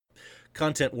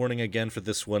Content warning again for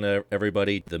this one,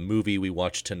 everybody. The movie we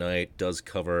watched tonight does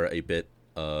cover a bit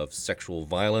of sexual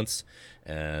violence,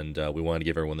 and we wanted to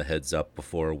give everyone the heads up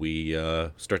before we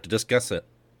start to discuss it.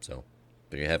 So,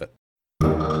 there you have it.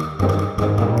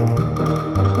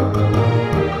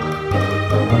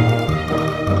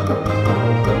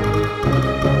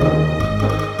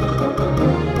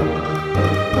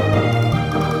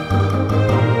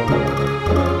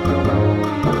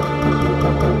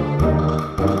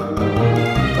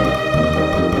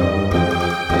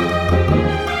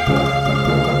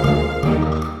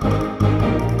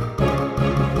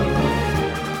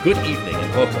 Good evening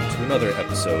and welcome to another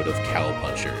episode of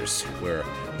Cowpunchers, where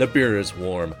the beer is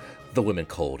warm, the women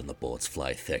cold, and the bullets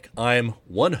fly thick. I'm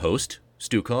one host,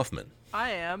 Stu Kaufman. I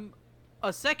am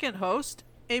a second host,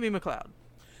 Amy McLeod.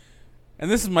 And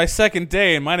this is my second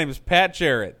day, and my name is Pat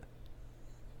Jarrett.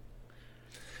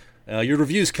 Your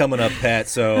review's coming up, Pat,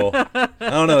 so I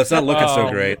don't know, it's not looking so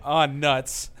great. Oh,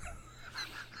 nuts.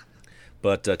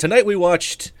 But tonight we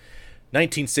watched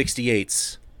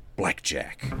 1968's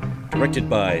Blackjack, directed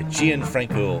by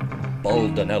Gianfranco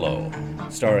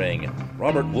Baldanello, starring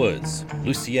Robert Woods,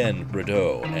 Lucienne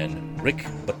Bridou, and Rick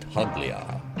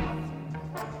Battaglia.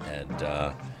 And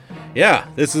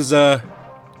this is a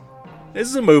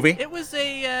movie. It was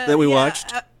a that we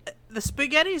watched. The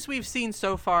spaghettis we've seen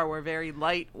so far were very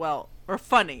light, or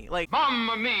funny. Like,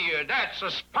 Mamma mia, that's a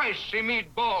spicy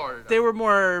meatball. They were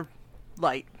more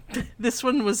light. This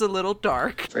one was a little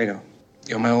dark. Fredo,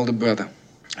 you're my older brother,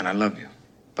 and I love you.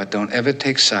 But don't ever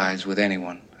take sides with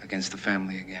anyone against the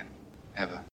family again.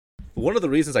 Ever. One of the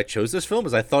reasons I chose this film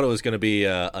is I thought it was going to be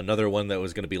another one that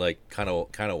was going to be like kind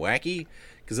of wacky.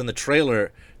 Because in the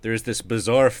trailer, there's this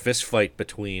bizarre fist fight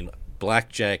between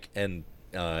Blackjack and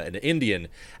an Indian,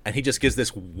 and he just gives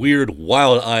this weird,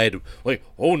 wild-eyed, like,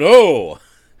 "Oh no!"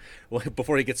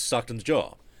 before he gets socked in the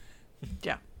jaw.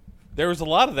 Yeah. There was a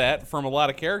lot of that from a lot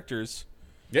of characters.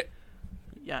 Yeah.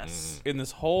 Yes. In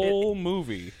this whole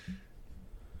movie.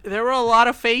 There were a lot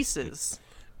of faces.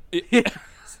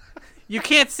 You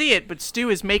can't see it, but Stu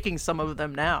is making some of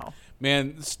them now.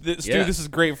 Man, Stu, this is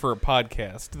great for a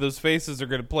podcast. Those faces are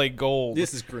going to play gold.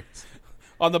 This is great.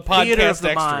 On the podcast Theater of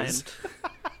the extras.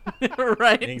 Mind.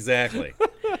 Right. Exactly.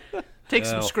 Take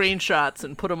some screenshots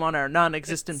and put them on our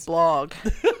non-existent blog.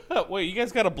 Wait, you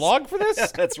guys got a blog for this? Yeah,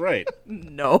 that's right.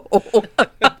 No.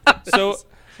 So,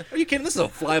 are you kidding? This is a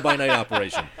fly-by-night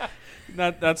operation.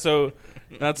 Not so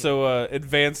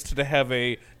advanced to have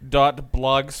a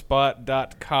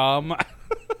 .blogspot.com.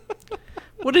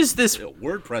 What is this?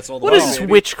 WordPress all the What way. is this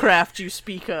witchcraft you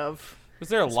speak of? Was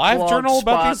there a live journal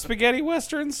about Blogspot. these spaghetti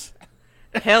westerns?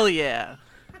 Hell yeah.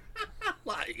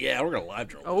 Yeah, we're going to live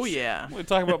draw. Oh yeah. We're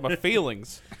talking about my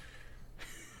feelings.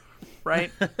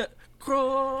 Right?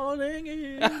 Crawling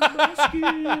in my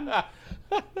skin.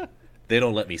 They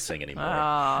don't let me sing anymore.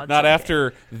 Not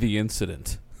after the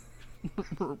incident.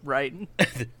 Right.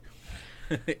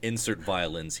 Insert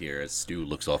violins here as Stu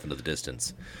looks off into the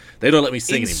distance. They don't let me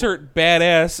sing Insert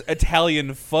badass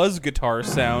Italian fuzz guitar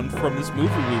sound from this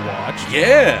movie we watched. anymore.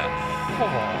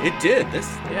 Yeah, it did.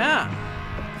 Yeah.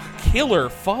 Killer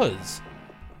fuzz.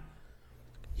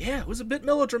 Yeah, it was a bit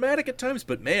melodramatic at times,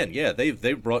 but man, yeah,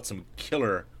 they brought some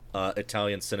killer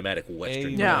Italian cinematic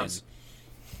western Yeah. movies.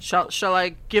 Shall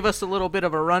I give us a little bit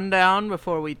of a rundown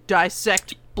before we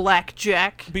dissect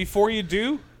Blackjack? Before you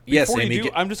do, Yes, Amy,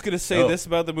 I'm just going to say this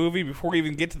about the movie before we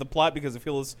even get to the plot, because I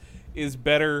feel this is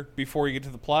better before you get to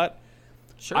the plot.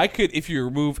 Sure. I could, if you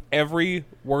remove every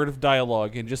word of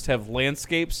dialogue and just have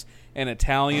landscapes and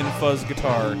Italian fuzz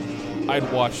guitar,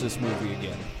 I'd watch this movie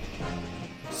again.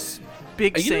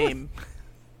 Big You know same.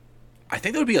 I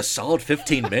think that would be a solid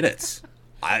 15 minutes.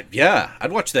 I'd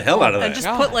watch the hell out of that. And just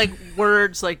put like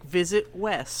words like visit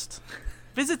West.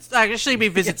 Visit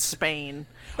Spain.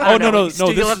 I don't know.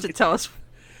 Stu, you'll have to tell us.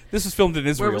 This was filmed in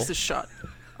Israel. Where was this shot?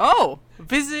 Oh,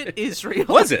 visit Israel.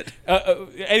 Was it?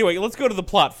 Anyway, let's go to the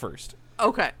plot first.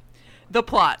 Okay. The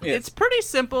plot. Yes. It's pretty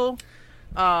simple.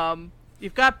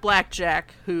 You've got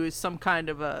Blackjack, who is some kind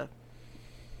of a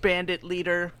bandit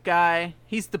leader guy.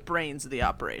 He's the brains of the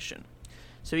operation.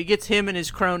 So he gets him and his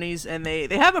cronies, and they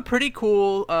have a pretty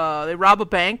cool, they rob a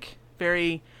bank,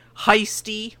 very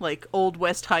heisty, like Old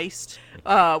West heist,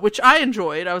 which I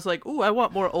enjoyed. I was like, ooh, I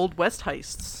want more Old West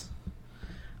heists.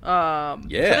 Yeah.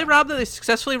 So they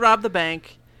successfully rob the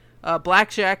bank.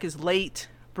 Blackjack is late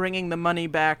bringing the money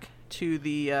back to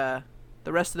the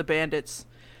rest of the bandits,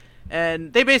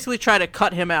 and they basically try to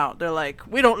cut him out. They're like,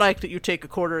 we don't like that you take a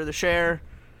quarter of the share,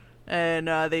 and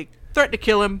they threaten to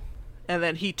kill him, and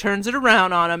then he turns it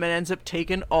around on him and ends up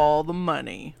taking all the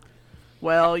money.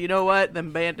 Well, you know what?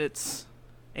 Them bandits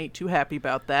ain't too happy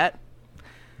about that.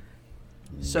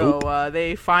 So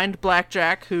they find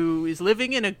Blackjack, who is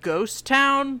living in a ghost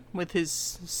town with his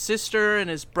sister and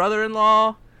his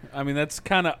brother-in-law. I mean, that's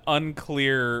kind of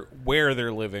unclear where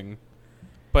they're living,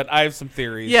 but I have some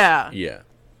theories. Yeah. Yeah.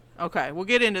 Okay, we'll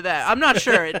get into that. I'm not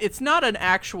sure. It's not an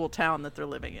actual town that they're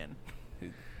living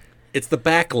in. It's the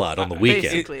backlot on the weekend.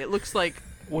 Basically, it looks like...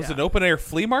 Was yeah. it an open-air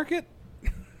flea market?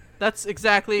 That's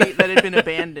exactly... that had been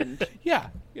abandoned. Yeah.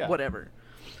 Whatever.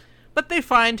 But they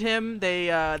find him.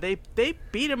 They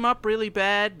beat him up really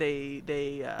bad.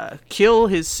 They kill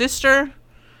his sister.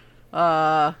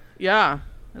 Yeah.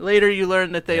 Later you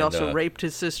learn that they also raped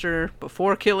his sister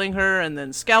before killing her and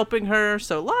then scalping her.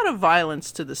 So a lot of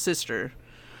violence to the sister.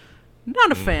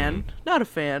 Not a fan. Not a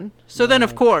fan. So then,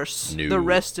 of course, the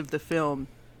rest of the film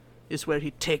is where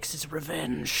he takes his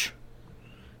revenge.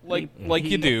 Like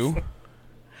you do.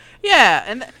 Yeah,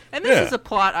 and this is a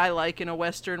plot I like in a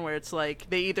Western where it's like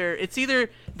it's either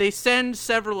they send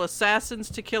several assassins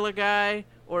to kill a guy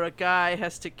or a guy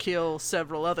has to kill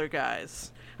several other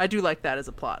guys. I do like that as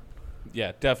a plot.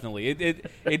 Yeah, definitely.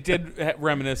 It did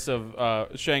reminisce of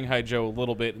Shanghai Joe a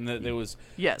little bit, in that it was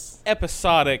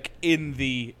episodic in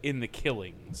the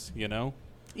killings. You know.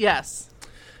 Yes.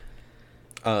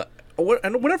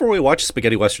 And whenever we watch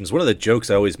spaghetti westerns, one of the jokes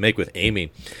I always make with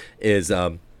Amy is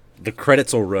the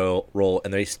credits will roll,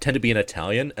 and they tend to be in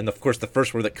Italian, and of course the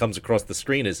first word that comes across the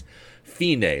screen is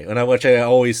 "fine," and which I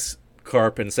always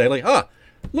carp and say like,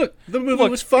 look, the movie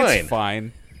was fine. It's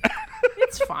fine.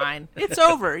 It's fine. It's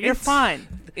over. You're fine.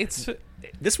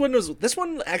 This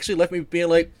one actually left me being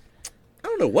like, I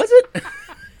don't know, was it?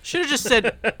 Should have just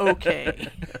said okay.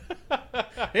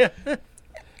 Yeah.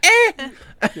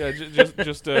 Yeah,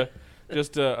 just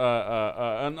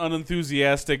an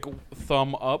unenthusiastic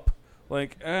thumb up,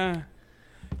 like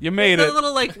you made it. A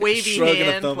little like wavy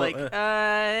hand, like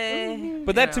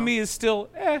But that to me is still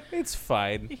it's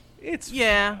fine. It's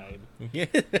fine.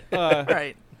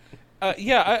 Right.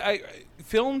 I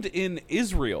filmed in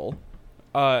Israel.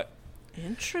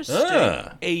 Interesting.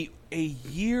 A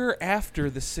year after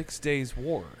the 6 Days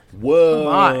War. Whoa.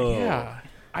 Oh my. Yeah.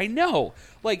 I know.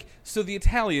 Like, so the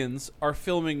Italians are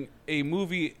filming a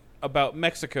movie about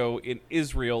Mexico in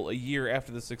Israel a year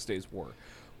after the 6 Days War.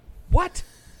 What?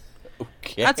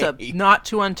 Okay. That's a not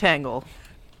to untangle.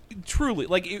 Truly.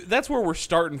 Like, that's where we're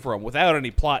starting from, without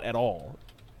any plot at all.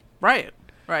 Right.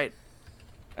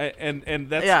 And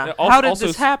that's... Yeah, also, how did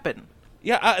this happen?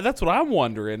 Yeah, that's what I'm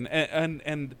wondering.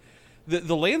 And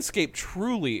the landscape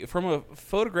truly, from a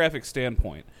photographic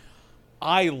standpoint,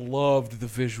 I loved the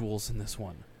visuals in this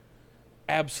one.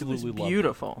 Absolutely loved it.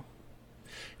 Beautiful.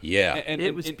 Yeah.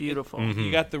 It was beautiful.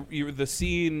 You got the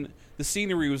scene. The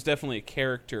scenery was definitely a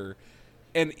character,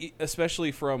 and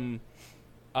especially from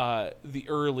the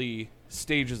early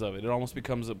stages of it, it almost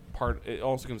becomes a part. It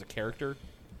almost becomes a character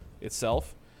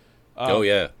itself.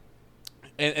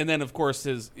 And then of course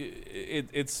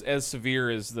it's as severe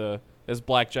as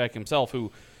Blackjack himself,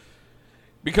 who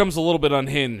becomes a little bit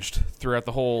unhinged throughout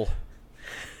the whole.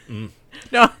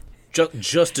 No.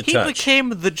 Just a touch. He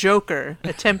became the Joker,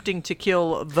 attempting to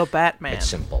kill the Batman. It's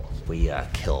simple. We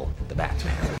kill the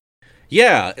Batman.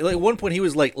 Yeah, like at one point he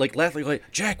was like laughing, like,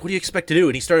 Jack, what do you expect to do?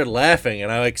 And he started laughing, and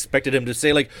I expected him to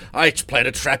say like, I plan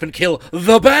to trap and kill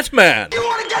the Batman. You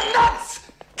want to get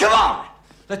nuts? Come on,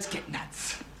 let's get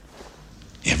nuts.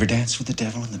 You ever dance with the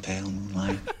devil in the pale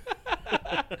moonlight?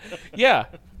 Yeah.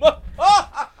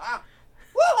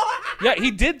 Yeah,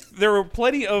 he did. There were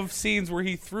plenty of scenes where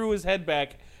he threw his head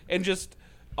back and just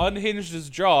unhinged his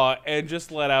jaw and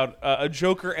just let out a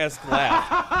Joker-esque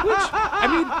laugh. Which, I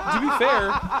mean, to be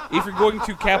fair, if you're going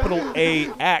to capital A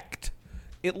act,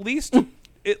 at least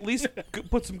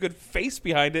put some good face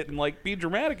behind it and like be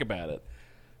dramatic about it.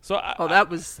 So that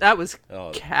was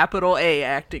capital A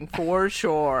acting for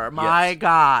sure. My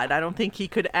God, I don't think he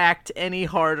could act any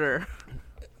harder.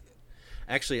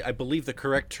 Actually, I believe the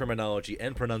correct terminology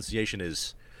and pronunciation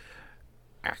is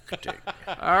acting.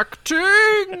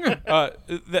 Acting!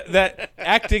 That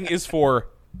acting is for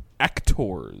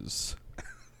actors.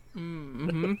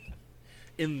 Mm-hmm.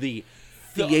 In the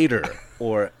theater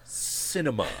or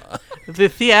cinema. The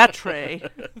theatre.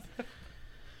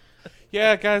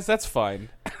 Yeah, guys, that's fine.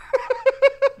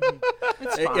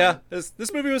 It's fine. Yeah,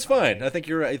 this movie was fine. I think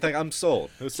you're right. I think I'm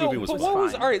sold. This movie was fine.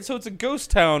 All right, so it's a ghost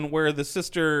town where the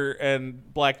sister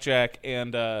and Blackjack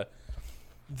and the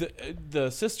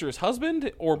sister's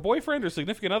husband or boyfriend or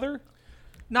significant other?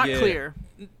 Not clear.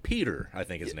 Peter, I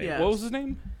think his name. Yeah. What was his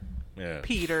name? Yeah.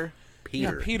 Peter.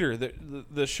 Yeah, Peter,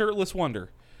 the shirtless wonder.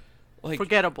 Like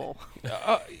Forgettable.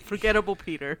 Forgettable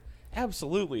Peter.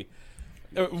 Absolutely.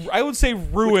 I would say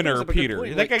ruiner Which brings up a good Peter.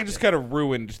 point, That like- guy just kind of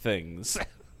ruined things.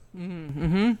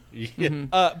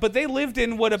 But they lived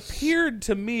in what appeared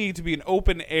to me to be an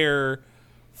open-air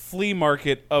flea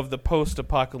market of the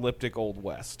post-apocalyptic Old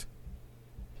West.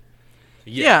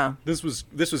 Yeah. This was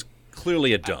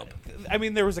clearly a dump. I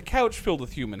mean, there was a couch filled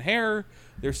with human hair.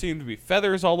 There seemed to be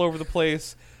feathers all over the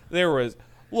place. There was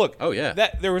Oh yeah.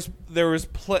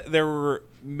 there were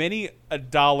many a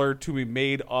dollar to be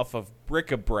made off of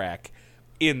bric-a-brac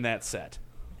in that set.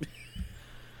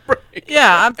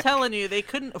 Yeah, I'm telling you, they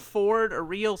couldn't afford a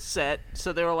real set,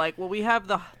 so they were like, well, we have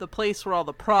the place where all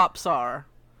the props are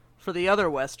for the other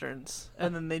Westerns,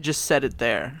 and then they just set it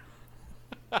there.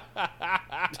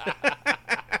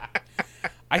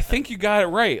 I think you got it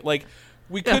right. Like,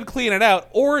 we could clean it out,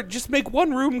 or just make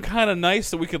one room kind of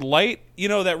nice that we could light. You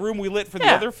know, that room we lit for the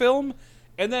other film,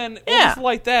 and then we'll just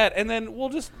light that, and then we'll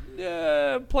just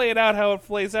play it out how it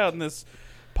plays out in this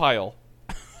pile.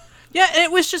 Yeah, and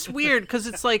it was just weird because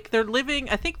it's like they're living.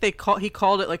 I think he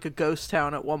called it like a ghost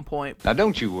town at one point. Now,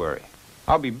 don't you worry.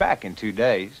 I'll be back in 2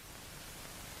 days,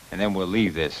 and then we'll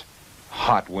leave this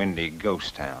hot, windy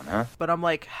ghost town, huh? But I'm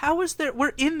like, how is there?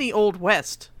 We're in the Old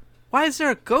West. Why is there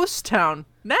a ghost town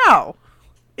now?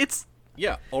 It's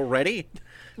already.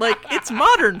 Like it's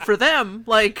modern for them.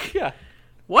 Like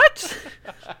what?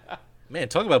 Man,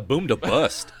 talk about boom to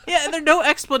bust. Yeah, and there's no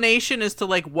explanation as to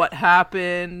like what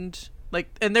happened. Like,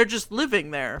 and they're just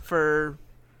living there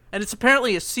and it's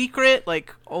apparently a secret.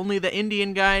 Like, only the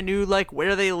Indian guy knew like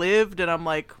where they lived, and I'm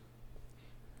like,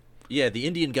 yeah, the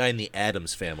Indian guy in the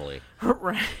Addams Family.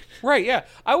 right. Right, yeah.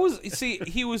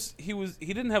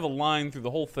 He didn't have a line through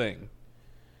the whole thing.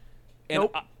 And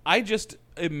Nope. I just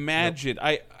imagined,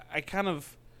 I kind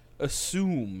of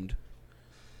assumed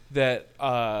that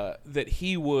that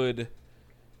he would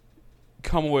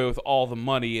come away with all the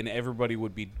money and everybody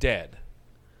would be dead.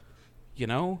 You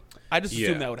know? I just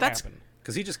assumed that would happen.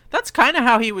 Because That's kind of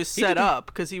how he was set up,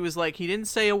 because he was like, he didn't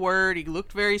say a word, he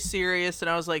looked very serious,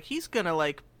 and I was like, he's gonna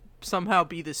like somehow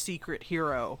be the secret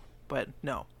hero, but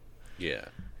no. Yeah.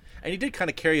 And he did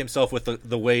kind of carry himself with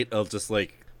the weight of just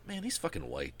like, man, these fucking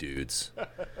white dudes.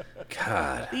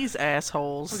 God. These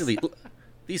assholes. Look at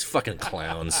these fucking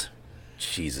clowns.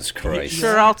 Jesus Christ.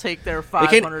 Sure, I'll take their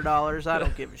 $500. I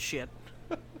don't give a shit.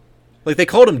 Like, they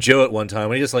called him Joe at one time,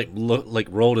 and he just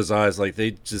rolled his eyes like they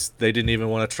didn't even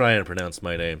want to try and pronounce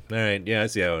my name. All right, yeah, I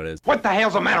see how it is. What the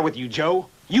hell's the matter with you, Joe?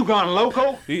 You gone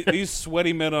loco? These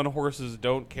sweaty men on horses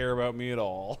don't care about me at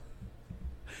all.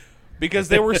 Because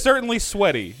they were certainly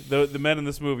sweaty. The men in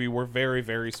this movie were very,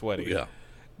 very sweaty. Yeah.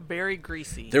 Very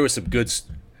greasy. There was some good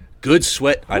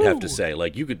sweat, I'd have to say.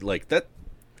 Like, you could, like,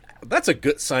 that's a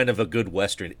good sign of a good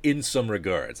Western in some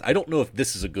regards. I don't know if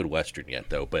this is a good Western yet,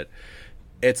 though, but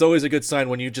it's always a good sign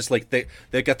when you just, like,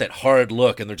 they got that hard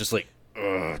look, and they're just like,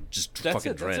 just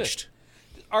fucking drenched.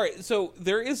 All right, so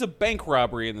there is a bank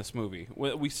robbery in this movie.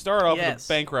 We start off with a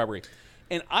bank robbery.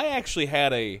 And I actually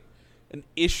had an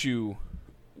issue.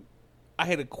 I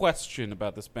had a question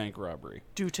about this bank robbery.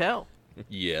 Do tell.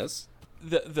 Yes.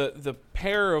 The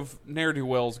pair of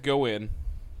ne'er-do-wells go in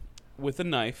with a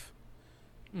knife,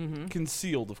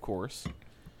 concealed, of course.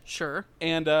 Sure.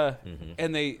 And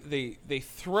and they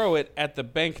throw it at the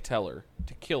bank teller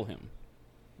to kill him,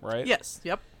 right? Yes.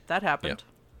 Yep. That happened.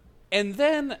 Yep. And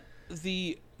then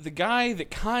the guy that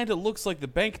kind of looks like the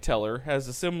bank teller, has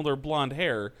a similar blonde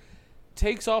hair,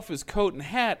 takes off his coat and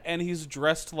hat, and he's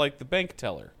dressed like the bank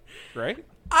teller, right?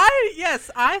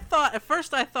 At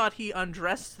first I thought he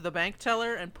undressed the bank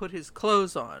teller and put his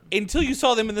clothes on. Until you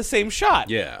saw them in the same shot.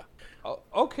 Yeah.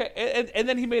 Okay, and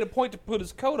then he made a point to put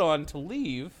his coat on to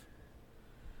leave,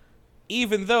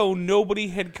 even though nobody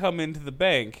had come into the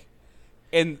bank,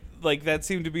 and like that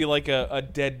seemed to be like a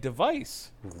dead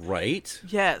device. Right?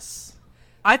 Yes.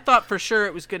 I thought for sure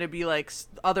it was going to be like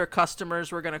other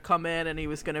customers were going to come in and he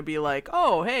was going to be like,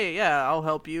 oh, hey, yeah, I'll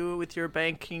help you with your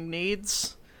banking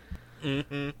needs.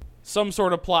 Mm-hmm. Some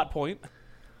sort of plot point.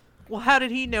 Well, how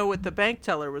did he know what the bank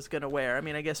teller was going to wear? I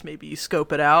mean, I guess maybe you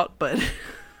scope it out, but...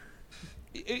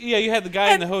 Yeah, you had the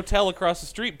guy in the hotel across the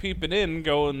street peeping in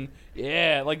going,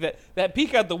 yeah, like that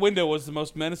peek out the window was the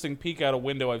most menacing peek out a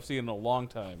window I've seen in a long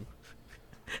time.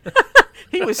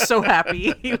 He was so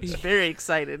happy. He was very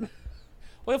excited.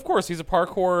 Well, of course, he's a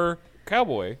parkour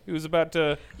cowboy. He was about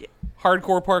to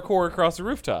hardcore parkour across the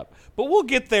rooftop. But we'll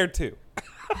get there, too.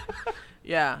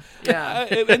 Yeah.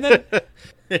 And then...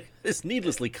 This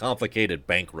needlessly complicated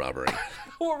bank robbery.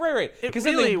 Well, right. It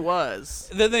really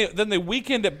was. Then they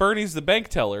weekend at Bernie's the bank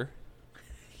teller.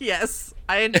 Yes,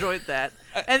 I enjoyed that.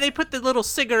 And they put the little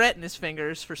cigarette in his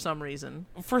fingers for some reason.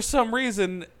 For some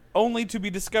reason, only to be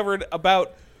discovered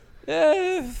about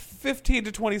 15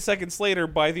 to 20 seconds later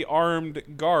by the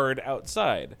armed guard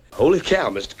outside. Holy cow,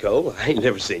 Mr. Cole. I ain't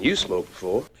never seen you smoke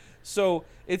before. So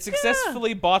it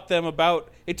successfully bought them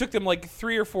it took them like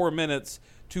 3 or 4 minutes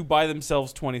to buy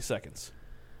themselves 20 seconds.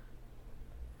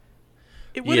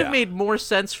 It would have made more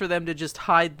sense for them to just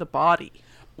hide the body.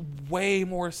 Way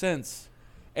more sense.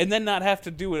 And then not have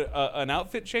to do an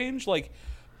outfit change. Like,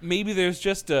 maybe there's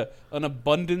just an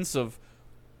abundance of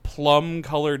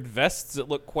plum-colored vests that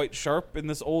look quite sharp in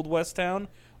this old West town.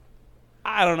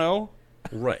 I don't know.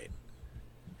 Right.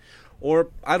 Or,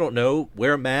 I don't know,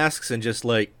 wear masks and just,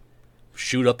 like,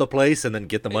 shoot up the place and then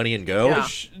get the money and go. Yeah.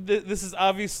 This is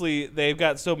obviously, they've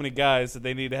got so many guys that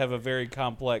they need to have a very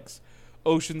complex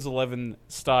Ocean's 11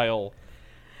 style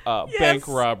bank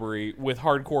robbery with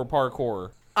hardcore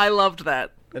parkour. I loved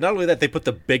that. And not only that, they put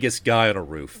the biggest guy on a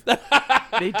roof.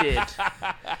 They did.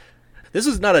 This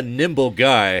is not a nimble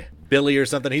guy, Billy or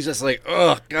something. He's just like,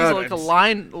 oh, God. He's like a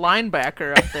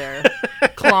linebacker up there,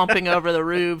 clomping over the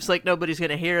roofs like nobody's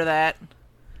going to hear that.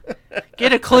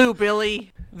 Get a clue,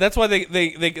 Billy. That's why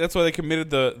they committed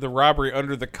the robbery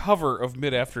under the cover of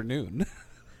mid-afternoon.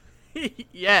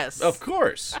 Yes. Of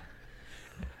course.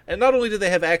 And not only did they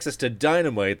have access to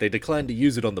dynamite, they declined to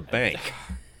use it on the bank.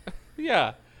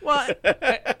 Yeah. Well,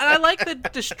 and I like the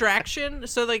distraction.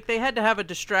 So, like, they had to have a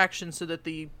distraction so that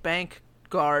the bank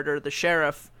guard or the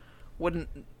sheriff wouldn't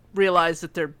realize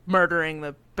that they're murdering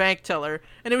the bank teller.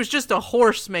 And it was just a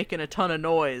horse making a ton of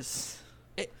noise.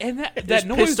 And that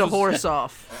noise pissed a horse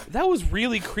off. That was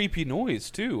really creepy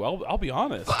noise too. I'll be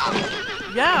honest.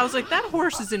 Yeah, I was like, that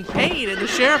horse is in pain, and the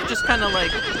sheriff just kind of like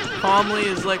calmly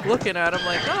is like looking at him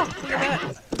like, oh, look at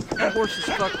that. That horse is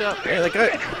fucked up. Yeah, that guy.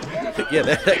 Yeah,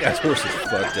 that guy's horse is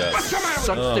fucked up.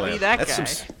 Sucks to be that guy.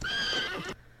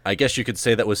 I guess you could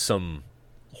say that was some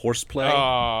horseplay.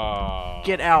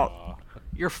 Get out.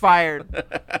 You're fired.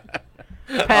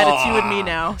 Pat, it's you and me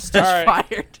now. Stu's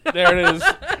fired. There it is.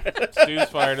 Stu's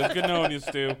fired. It's good knowing you,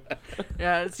 Stu.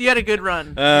 Yeah, so you had a good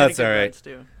run. That's all right.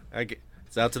 Stu.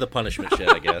 It's out to the punishment shed,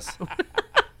 I guess.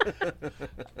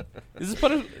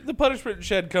 The punishment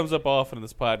shed comes up often in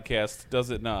this podcast, does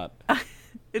it not?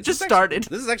 It just started.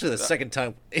 This is actually the second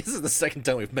time. This is the second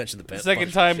time we've mentioned the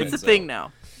second time. It's a thing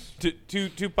now. Two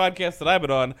podcasts that I've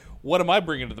been on. What am I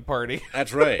bringing to the party?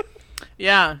 That's right.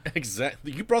 Yeah.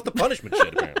 Exactly. You brought the punishment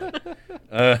shed, apparently.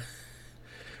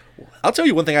 I'll tell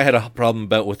you one thing I had a problem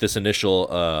about with this initial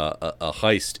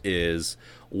heist is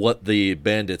what the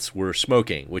bandits were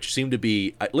smoking, which seemed to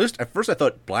be, at first I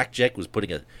thought Blackjack was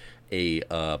putting a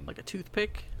like a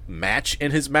toothpick match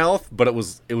in his mouth, but it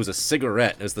was a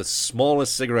cigarette. It was the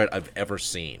smallest cigarette I've ever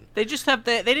seen. They just have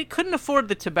couldn't afford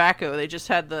the tobacco. They just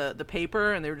had the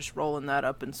paper, and they were just rolling that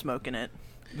up and smoking it.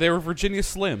 They were Virginia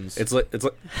Slims. It's like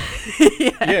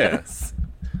Yes. Yeah.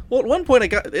 Well, at one point,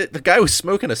 the guy was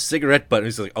smoking a cigarette butt, and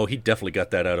he's like, "Oh, he definitely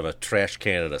got that out of a trash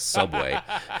can at a Subway."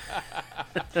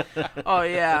 Oh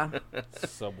yeah.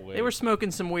 Subway. They were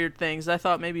smoking some weird things. I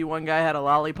thought maybe one guy had a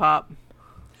lollipop. And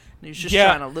he was just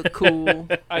trying to look cool.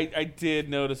 I did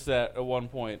notice that at one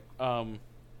point. Let's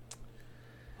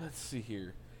see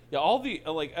here. Yeah, all the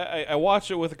I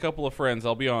watched it with a couple of friends.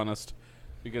 I'll be honest,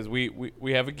 because we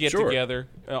have a get together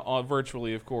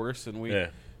virtually, of course, and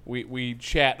we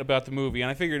chat about the movie, and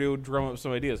I figured it would drum up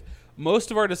some ideas. Most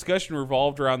of our discussion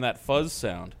revolved around that fuzz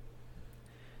sound.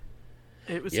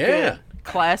 It was good.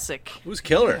 Classic. It was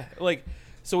killer. Yeah.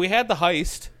 So we had the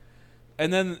heist,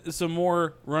 and then some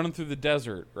more running through the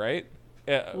desert, right?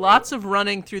 Lots of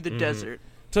running through the desert.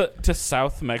 To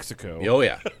South Mexico. Oh,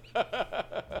 yeah.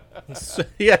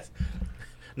 Yes.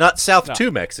 Not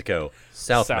to Mexico.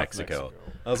 South Mexico.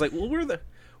 I was like, well,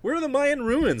 where are the Mayan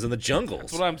ruins in the jungles?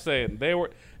 That's what I'm saying. They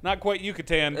were not quite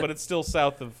Yucatan, but it's still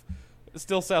south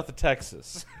of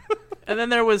Texas. And then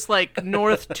there was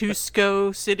North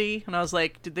Tusco City, and I was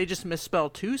like, did they just misspell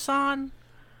Tucson?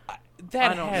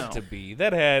 That had to be.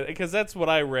 That had, because that's what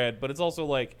I read, but it's also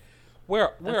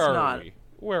where are we?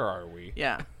 Where are we?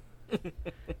 Yeah.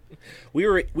 we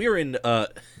were in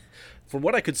from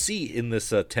what I could see in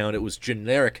this town, it was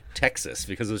generic Texas,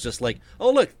 because it was just like,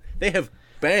 oh look, they have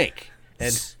bank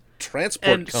and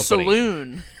transport and company,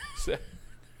 saloon,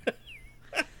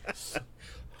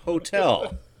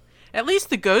 hotel. At least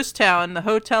the ghost town, the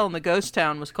hotel in the ghost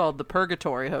town was called the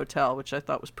Purgatory Hotel, which I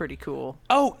thought was pretty cool.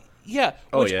 Oh yeah,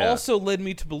 which also led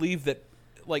me to believe that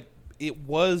it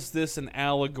was an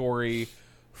allegory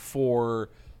for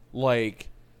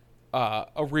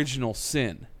original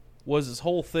sin. Was this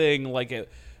whole thing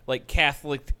a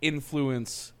Catholic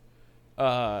influence,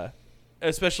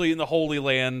 especially in the Holy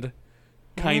Land,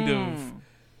 kind of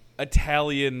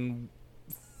Italian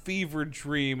fever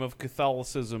dream of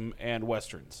Catholicism and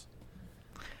Westerns?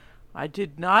 I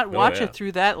did not watch it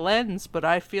through that lens, but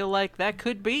I feel like that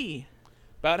could be.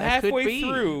 About That halfway could be.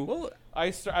 through,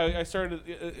 I started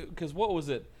because what was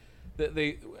it?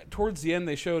 They towards the end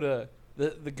they showed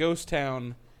the ghost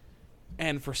town,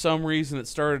 and for some reason it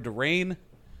started to rain.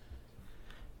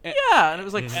 And it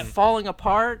was like falling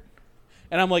apart.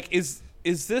 And I'm like, is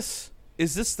this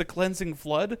the cleansing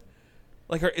flood?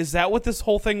 Like, is that what this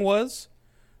whole thing was?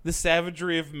 The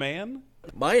savagery of man?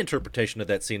 My interpretation of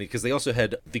that scene, because they also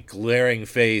had the glaring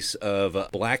face of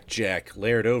Blackjack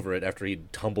layered over it after he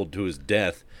tumbled to his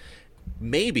death.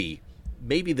 Maybe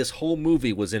this whole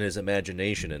movie was in his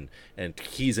imagination, and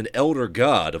he's an elder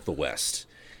god of the West,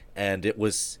 and it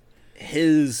was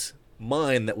his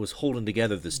mind that was holding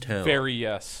together this town. Very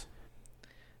yes.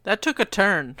 That took a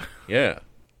turn. Yeah.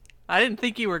 I didn't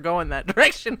think you were going that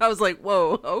direction. I was like,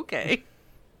 whoa, okay.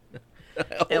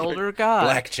 Elder God.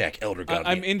 Blackjack, elder god.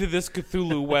 I'm into this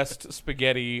Cthulhu West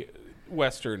spaghetti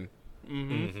western.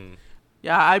 Mm-hmm.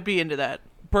 Yeah, I'd be into that.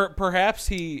 Perhaps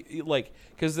he, like,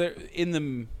 because they're in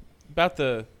the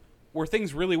where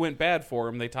things really went bad for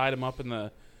him. They tied him up in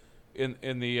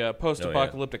the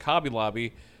post-apocalyptic Hobby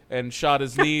Lobby and shot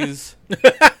his knees,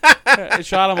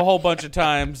 shot him a whole bunch of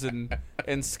times,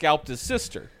 and scalped his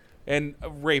sister and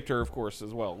raped her, of course,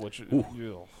 as well. Which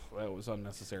that was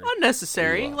unnecessary.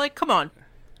 Unnecessary. Like, come on.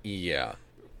 Yeah.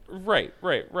 Right.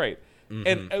 Mm-hmm.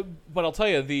 And but I'll tell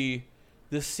you,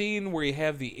 the scene where you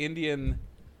have the Indian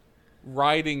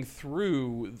riding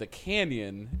through the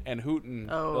canyon and hooting,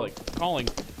 like calling,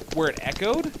 where it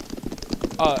echoed,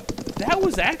 that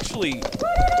was actually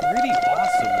pretty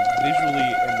awesome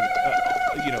visually, and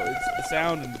the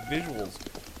sound and visuals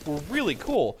were really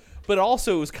cool. But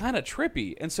also it was kind of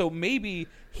trippy, and so maybe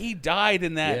he died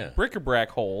in that bric-a-brac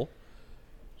hole.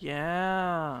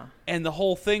 Yeah. And the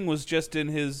whole thing was just in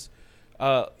his,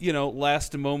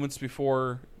 last moments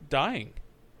before dying.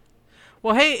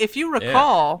 Well, hey, if you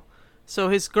recall, so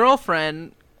his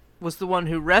girlfriend was the one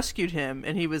who rescued him,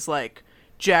 and he was like,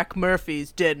 Jack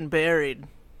Murphy's dead and buried.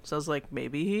 So I was like,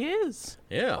 maybe he is.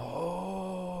 Yeah.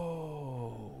 Oh.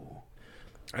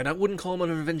 And I wouldn't call him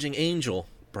an avenging angel.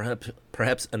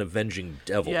 Perhaps an avenging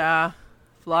devil. Yeah.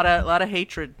 A lot of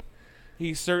hatred.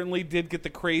 He certainly did get the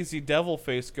crazy devil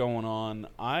face going on.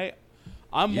 I'm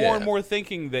more and more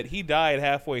thinking that he died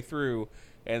halfway through,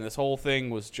 and this whole thing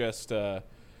was just an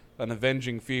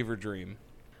avenging fever dream.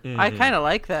 Mm-hmm. I kind of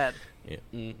like that. Yeah.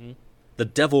 Mm-hmm. The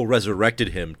devil resurrected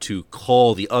him to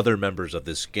call the other members of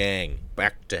this gang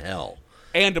back to hell.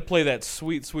 And to play that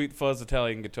sweet, sweet fuzz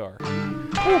Italian guitar.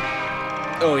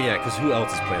 Oh, yeah, because who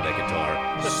else is playing that guitar?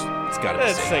 It's got to be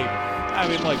Satan. Satan. I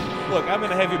mean, like, look, I'm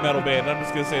in a heavy metal band. I'm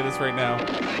just going to say this right now.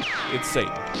 It's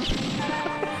Satan.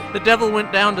 The devil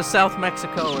went down to South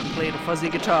Mexico and played a fuzzy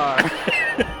guitar.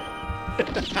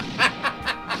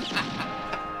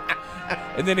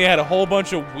 And then he had a whole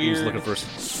bunch of weird, looking for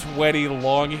sweaty,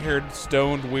 long-haired,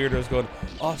 stoned weirdos going,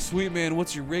 oh, sweet man,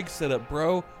 what's your rig setup,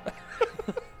 bro?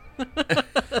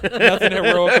 Nothing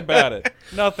heroic about it.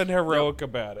 Nothing heroic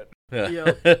about it.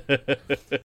 Yep.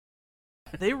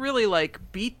 They really,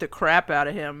 beat the crap out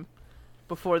of him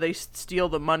before they steal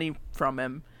the money from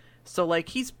him. So,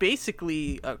 he's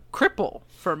basically a cripple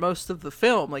for most of the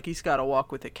film. He's got to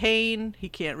walk with a cane. He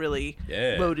can't really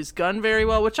load his gun very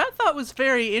well, which I thought was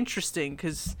very interesting,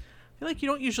 because I feel like you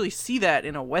don't usually see that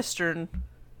in a Western.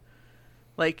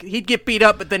 He'd get beat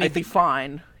up, but then he'd be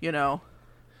fine,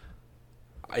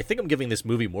 I think I'm giving this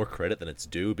movie more credit than it's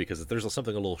due, because there's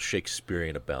something a little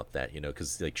Shakespearean about that,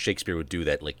 because Shakespeare would do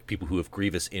that, people who have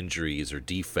grievous injuries or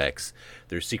defects,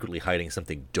 they're secretly hiding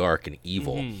something dark and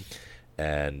evil. Mm-hmm.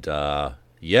 And,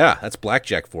 that's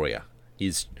Blackjack for you.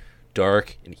 He's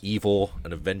dark and evil,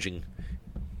 an avenging,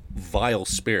 vile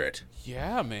spirit.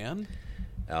 Yeah, man.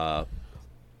 But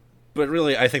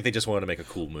really, I think they just wanted to make a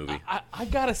cool movie. I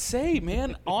gotta say,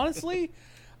 man, honestly,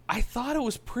 I thought it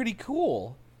was pretty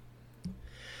cool.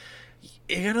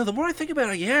 The more I think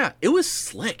about it, it was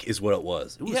slick is what it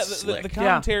was. It was slick. The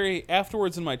commentary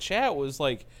afterwards in my chat was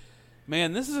like,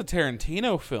 man, this is a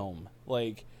Tarantino film.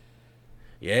 You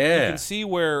can see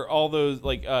where all those,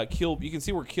 you can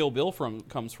see where Kill Bill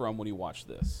comes from when you watch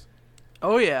this.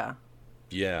 Oh, yeah.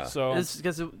 Yeah. So it's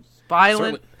because it's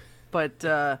violent, but,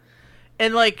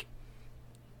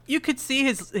 you could see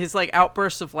his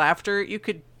outbursts of laughter. You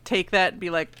could take that and be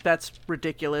like, that's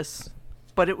ridiculous.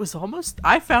 But it was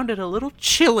I found it a little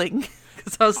chilling,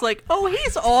 because I was like, oh,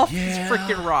 he's off his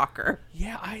freaking rocker.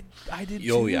 Yeah, I did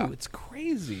too. Yeah. It's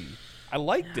crazy. I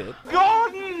liked it.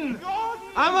 Gordon!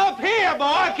 I'm up here,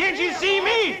 boy. Can't you see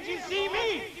me?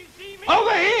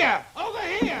 Over here!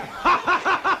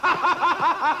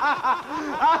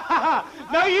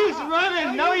 No use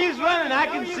running. No use running. I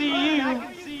can see you.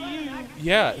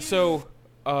 Yeah, so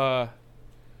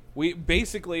we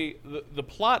basically the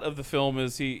plot of the film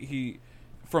is he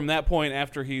from that point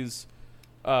after he's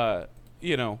broken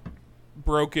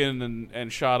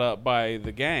and shot up by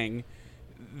the gang,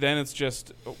 then it's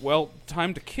just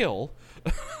time to kill.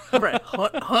 Right,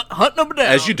 hunt them down.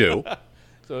 As you do.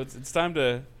 So it's time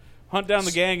to hunt down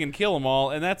the gang and kill them all,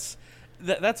 and that's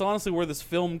honestly where this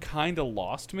film kind of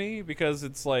lost me, because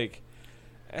it's like,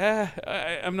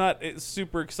 I'm not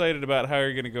super excited about how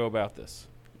you're going to go about this,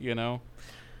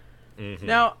 Mm-hmm.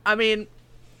 Now, I mean,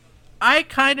 I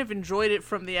kind of enjoyed it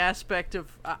from the aspect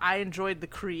of I enjoyed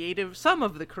some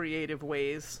of the creative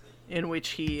ways in which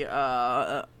he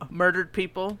murdered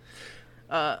people.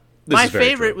 My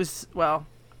favorite was, I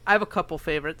have a couple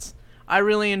favorites. I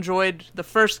really enjoyed the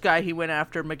first guy he went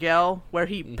after, Miguel, where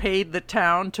he paid the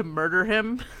town to murder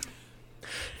him.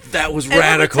 That was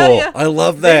radical. I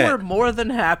love that. They were more than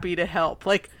happy to help.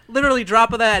 Like, literally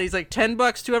drop of that. He's like,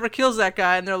 $10 to whoever kills that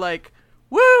guy. And they're like,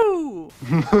 woo!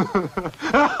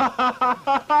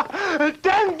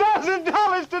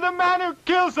 $10,000 to the man who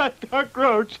kills that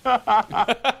cockroach.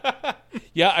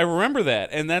 Yeah, I remember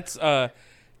that. And that's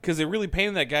because they really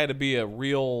painted that guy to be a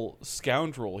real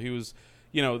scoundrel. He was,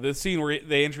 the scene where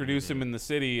they introduce him in the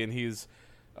city and he's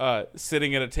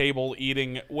sitting at a table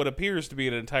eating what appears to be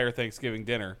an entire Thanksgiving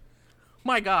dinner.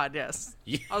 My God, yes.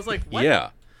 I was like, what?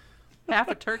 Yeah. Half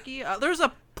a turkey? There's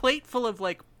a plate full of,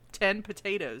 10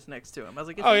 potatoes next to him. I was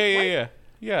like,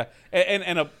 Yeah.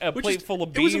 And a plate full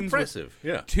of beans. It was impressive.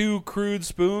 With 2 crude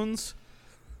spoons,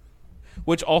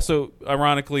 which also,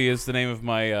 ironically, is the name of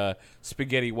my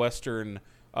spaghetti western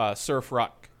surf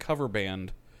rock cover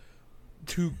band.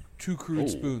 Two crude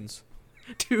spoons.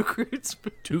 2 crude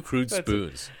spoons. 2 crude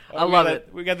spoons. I love it.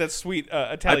 We got that sweet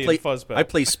Italian fuzz belt. I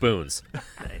play spoons.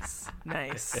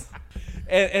 Nice.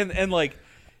 and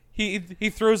he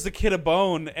throws the kid a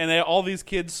bone, and all these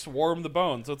kids swarm the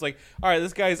bone. So it's like, all right,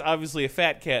 this guy's obviously a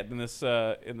fat cat in this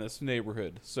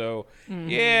neighborhood. So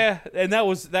yeah, and that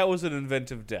was an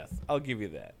inventive death. I'll give you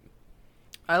that.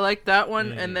 I like that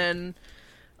one, and then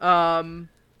the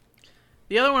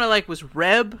other one I like was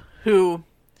Reb, who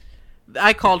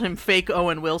I called him fake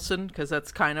Owen Wilson because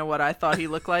that's kind of what I thought he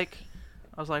looked like.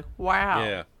 I was like,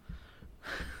 wow.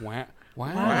 Yeah.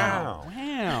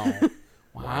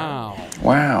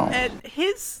 Wow. And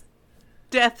his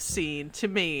death scene, to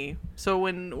me, so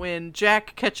when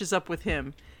Jack catches up with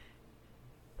him,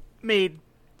 made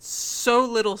so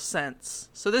little sense.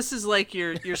 So this is like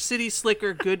your city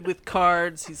slicker, good with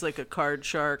cards. He's like a card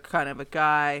shark kind of a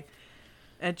guy.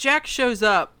 And Jack shows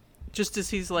up just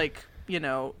as he's like,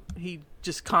 he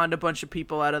just conned a bunch of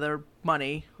people out of their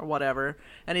money or whatever.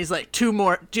 And he's like,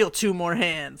 deal 2 more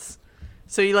hands.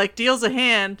 So he deals a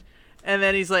hand. And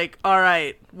then he's like, all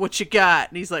right, what you got?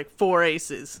 And he's like, 4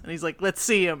 aces. And he's like, let's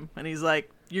see him. And he's like,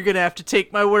 you're going to have to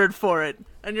take my word for it.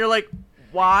 And you're like,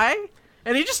 why?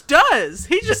 And he just does.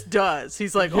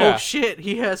 He's like, oh, shit,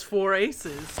 he has 4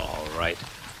 aces. All right.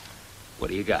 What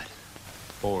do you got?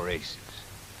 4 aces.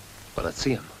 Well, let's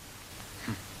see them.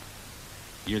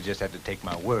 You'll just have to take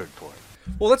my word for it.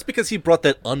 Well, that's because he brought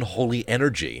that unholy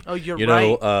energy. Oh, you're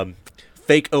right.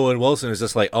 Fake Owen Wilson is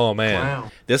just like, oh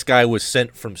man, this guy was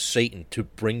sent from Satan to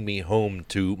bring me home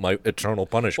to my eternal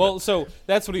punishment. Well, so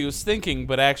that's what he was thinking,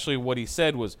 but actually what he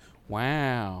said was,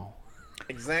 wow.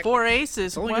 Exactly. 4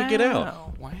 aces. All you could get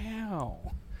out.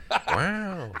 Wow.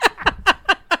 Wow.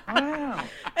 Wow.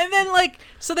 And then,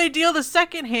 so they deal the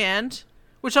second hand,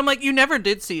 which I'm like, you never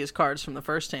did see his cards from the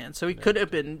first hand, so he could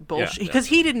have been bullshit, because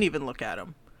he didn't even look at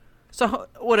them. So,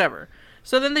 whatever.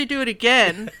 So then they do it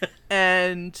again,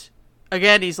 and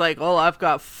again, he's like, oh, I've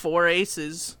got 4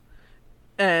 aces.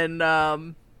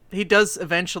 And he does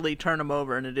eventually turn him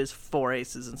over, and it is 4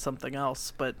 aces and something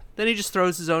else. But then he just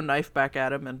throws his own knife back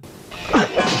at him. And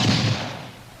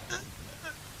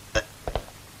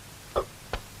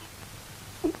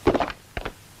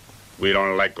we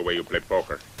don't like the way you play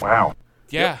poker. Wow.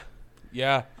 Yeah.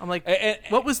 Yeah. I'm like,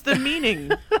 what was the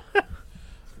meaning?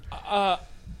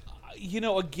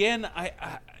 Again,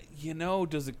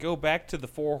 does it go back to the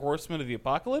 4 horsemen of the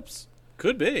apocalypse?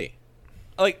 Could be.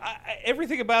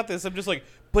 Everything about this, I'm just like,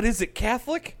 but is it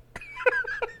Catholic?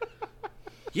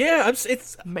 Yeah,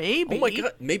 it's maybe. Oh my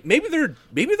god, maybe there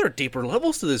are deeper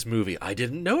levels to this movie. I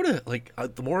didn't know that.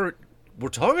 The more we're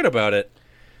talking about it,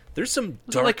 there's some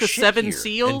dark like the shit 7 here.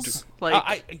 seals.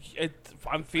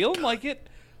 I'm feeling like it.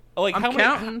 I'm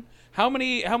counting. How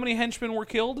many henchmen were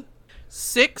killed?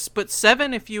 6, but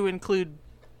 7 if you include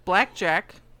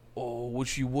Blackjack. Oh,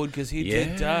 which you would, because he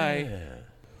did die.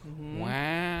 Mm-hmm.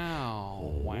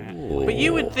 Wow. But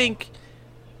you would think,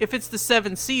 if it's the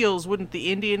 7 seals, wouldn't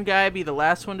the Indian guy be the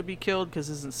last one to be killed? Because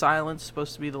isn't silence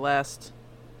supposed to be the last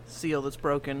seal that's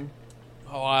broken?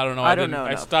 Oh, I don't know. I don't know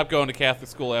I enough. stopped going to Catholic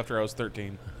school after I was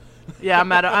 13. Yeah,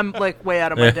 I'm like way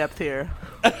out of my depth here.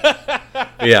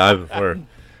 Yeah,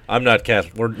 I'm not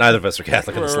Catholic. Neither of us are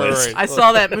Catholic in this list. Right. I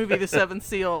saw that movie, The Seventh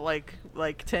Seal,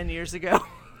 like 10 years ago.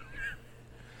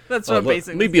 That's what I'm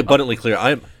basing. Let me be abundantly clear.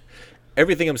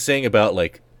 Everything I'm saying about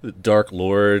like the Dark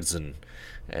Lords and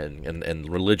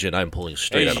religion, I'm pulling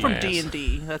straight out of my from ass.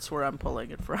 D&D. That's where I'm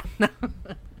pulling it from.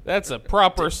 That's a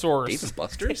proper source. Dave &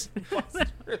 Buster's?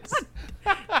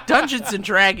 Dungeons and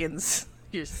Dragons.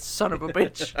 You son of a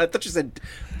bitch. I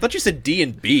thought you said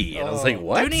D&B, and I was like,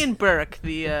 what? Dooney and Burke,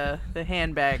 the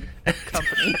handbag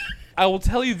company. I will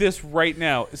tell you this right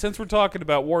now. Since we're talking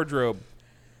about wardrobe,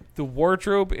 the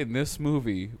wardrobe in this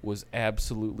movie was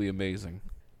absolutely amazing.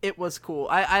 It was cool.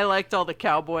 I liked all the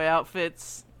cowboy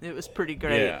outfits. It was pretty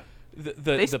great. Yeah.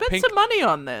 They spent some money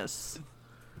on this.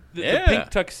 The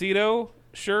pink tuxedo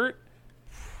shirt.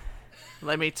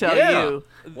 Let me tell you.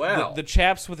 Wow. The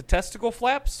chaps with the testicle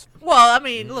flaps. Well, I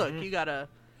mean, look, you gotta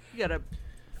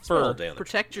For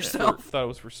protect yourself. thought it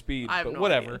was for speed, I have but no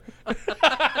whatever.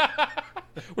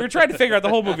 We were trying to figure out the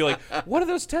whole movie, like, what are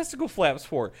those testicle flaps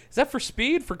for? Is that for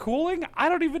speed? For cooling? I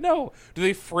don't even know. Do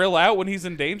they frill out when he's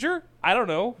in danger? I don't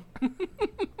know.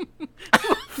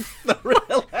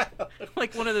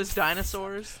 Like one of those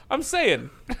dinosaurs. I'm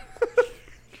saying.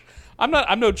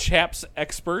 I'm no chaps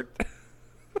expert.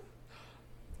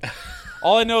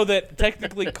 All I know that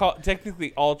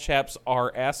technically all chaps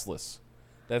are assless.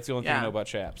 That's the only thing I know about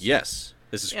chaps. Yes.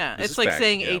 This is it's like fact.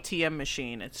 saying Yeah. ATM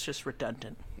machine. It's just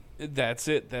redundant. That's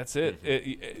it.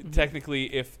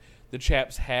 Technically, if the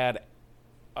chaps had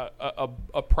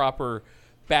a proper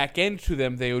back end to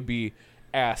them, they would be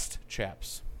assed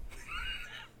chaps.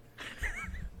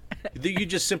 You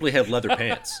just simply have leather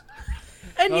pants.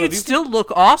 And you'd still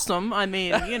look awesome. I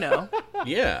mean, you know.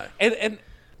 Yeah. And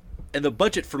the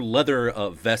budget for leather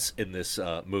vests in this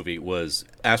movie was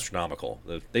astronomical.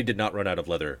 They did not run out of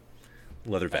leather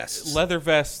vests. Leather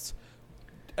vests,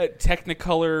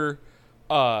 Technicolor,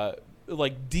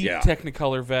 like deep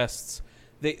Technicolor vests.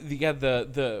 They had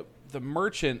the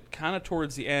merchant kind of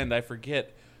towards the end. I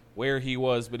forget where he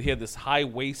was, but he had this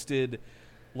high-waisted,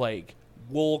 like,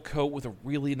 wool coat with a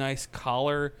really nice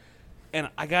collar. And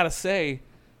I gotta say,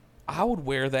 I would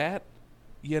wear that,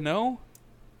 you know?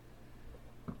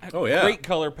 Oh, yeah. Great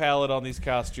color palette on these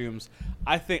costumes.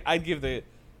 I think I'd give the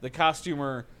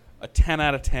costumer a 10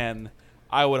 out of 10.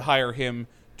 I would hire him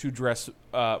to dress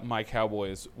my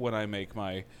cowboys when I make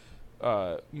my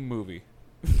movie.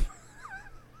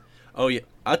 Oh, yeah.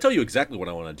 I'll tell you exactly what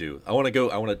I want to do. I want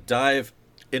to dive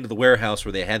into the warehouse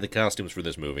where they had the costumes for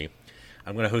this movie.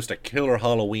 I'm going to host a killer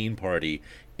Halloween party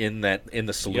in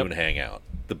the saloon hangout.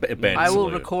 The bandit I will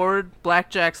saloon. record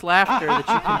Blackjack's laughter that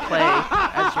you can play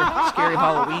as your scary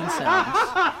Halloween sounds.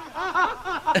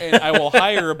 And I will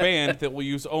hire a band that will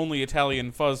use only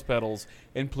Italian Fuzz pedals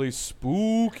and play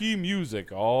spooky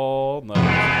music all night.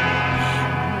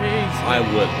 I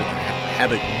would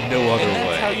have it no other And that's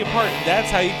way. how you party.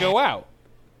 That's how you go out.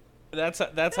 That's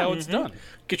how it's done.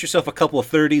 Get yourself a couple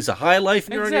of 30s, a high life,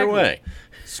 and you're on your way.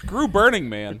 Screw Burning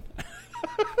Man.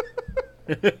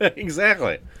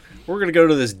 Exactly. We're going to go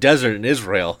to this desert in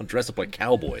Israel and dress up like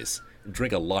cowboys and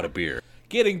drink a lot of beer.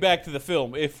 Getting back to the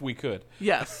film, if we could.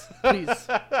 Yes, please.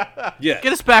 Yeah. Get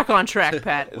us back on track,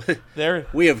 Pat.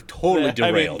 We have totally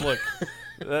derailed. I mean,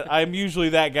 look, I'm usually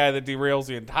that guy that derails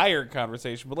the entire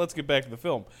conversation, but let's get back to the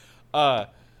film.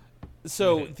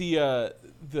 So the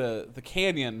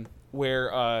canyon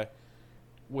where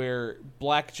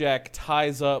Blackjack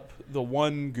ties up the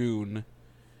one goon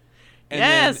and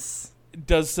then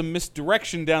does some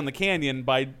misdirection down the canyon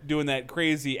by doing that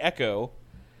crazy echo.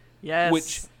 Yes.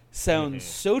 Which sounds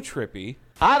so trippy.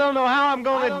 I don't know how I'm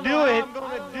gonna do it,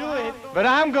 but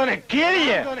I'm gonna kill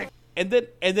you. And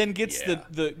then gets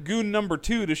the goon number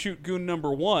 2 to shoot goon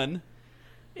number 1.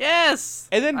 Yes.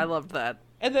 And then I loved that.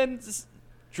 And then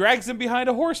drags him behind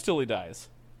a horse till he dies.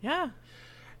 Yeah.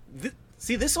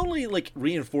 See, this only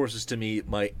reinforces to me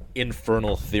my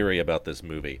infernal theory about this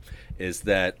movie is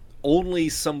that only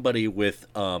somebody with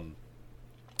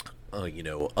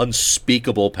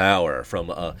unspeakable power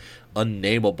from a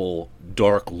unnameable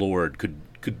dark lord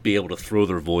could be able to throw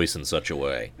their voice in such a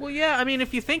way. Well, yeah, I mean,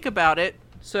 if you think about it,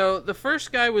 so the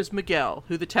first guy was Miguel,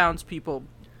 who the townspeople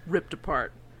ripped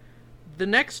apart. The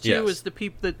next two was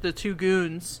the two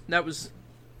goons. That was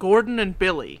Gordon and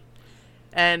Billy.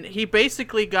 And he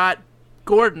basically got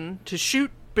Gordon to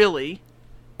shoot Billy,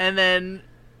 and then,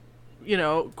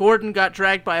 Gordon got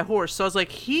dragged by a horse. So I was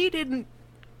like, he didn't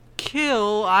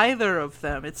kill either of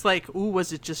them. It's like, ooh,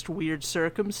 was it just weird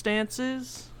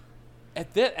circumstances?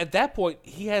 At that point,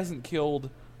 he hasn't killed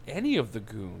any of the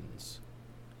goons.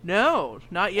 No,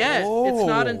 not yet. It's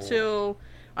not until...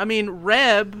 I mean,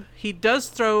 Reb, he does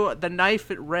throw the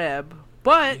knife at Reb,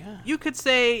 but you could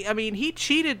say, I mean, he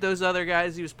cheated those other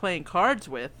guys he was playing cards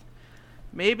with.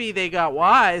 Maybe they got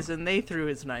wise and they threw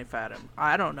his knife at him.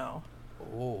 I don't know.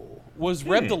 Oh. Was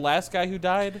Reb the last guy who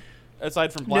died,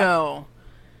 aside from Black? No.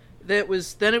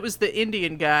 Then it was the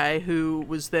Indian guy who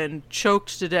was then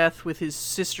choked to death with his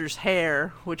sister's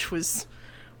hair, which was...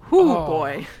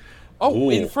 boy. Oh,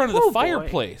 in front of the boy.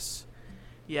 fireplace.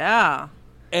 Yeah.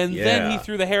 And then he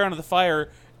threw the hair onto the fire,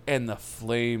 and the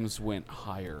flames went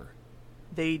higher.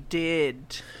 They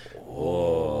did.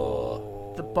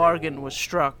 Oh. The bargain was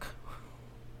struck.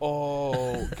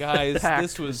 Oh, guys,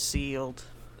 this was sealed.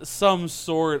 Some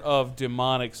sort of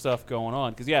demonic stuff going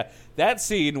on. Because, that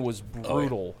scene was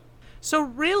brutal. So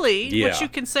really, what you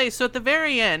can say, so at the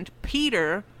very end,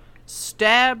 Peter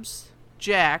stabs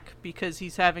Jack because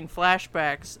he's having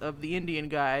flashbacks of the Indian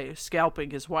guy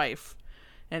scalping his wife.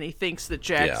 And he thinks that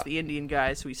Jack's the Indian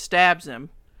guy, so he stabs him.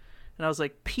 And I was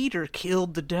like, Peter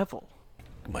killed the devil.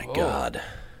 My God.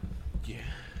 Yeah.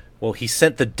 Well, he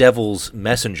sent the devil's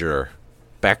messenger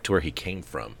back to where he came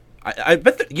from. I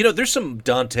bet there's some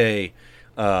Dante,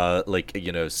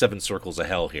 Seven Circles of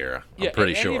Hell here. I'm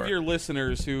pretty sure. Any of your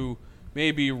listeners who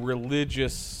may be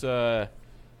religious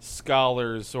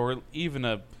scholars, or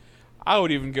even I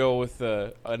would even go with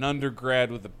an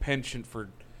undergrad with a penchant for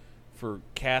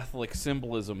Catholic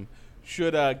symbolism,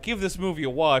 should give this movie a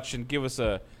watch and give us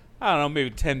maybe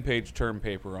 10-page term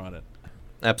paper on it.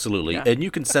 Absolutely. Yeah. And you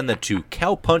can send that to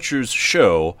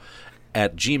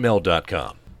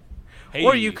cowpunchersshow@gmail.com. Hey.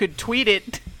 Or you could tweet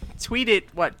it,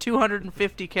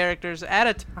 250 characters at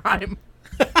a time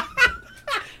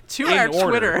to our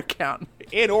Twitter account.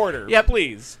 In order,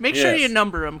 please. Make sure you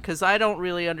number them, because I don't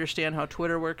really understand how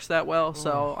Twitter works that well,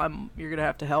 so you're going to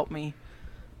have to help me.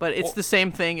 But it's the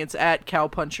same thing. It's at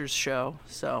Cowpunchers Show.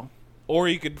 So, or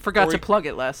you could forgot to plug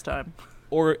it last time.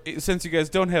 Or since you guys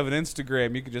don't have an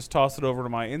Instagram, you could just toss it over to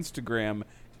my Instagram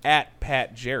at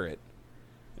Pat Jarrett,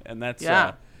 and that's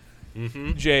JARRETT,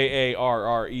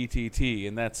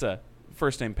 and that's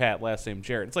first name Pat, last name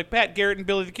Jarrett. It's like Pat Garrett and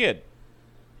Billy the Kid,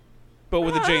 but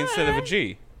with a J instead of a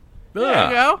G. There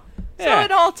you go. So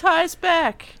it all ties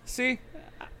back. See?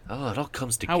 Oh, it all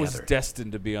comes together. I was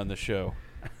destined to be on the show.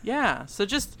 Yeah, so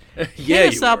just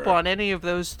hit us up on any of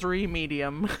those three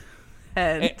medium,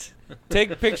 and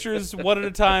take pictures one at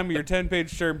a time of your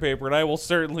 10-page term paper, and I will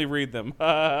certainly read them.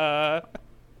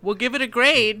 We'll give it a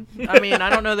grade. I mean, I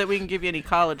don't know that we can give you any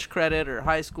college credit or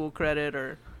high school credit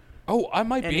or. Oh, I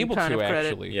might be able to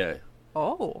actually. Yeah.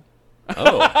 Oh.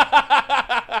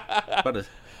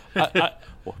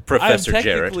 Professor I'm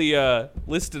Jarrett. technically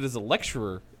listed as a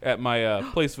lecturer at my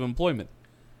place of employment.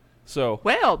 So.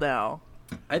 Well, now.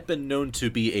 I've been known to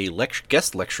be a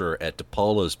guest lecturer at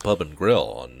DePaula's Pub and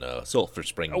Grill on Sulphur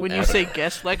Spring. When you say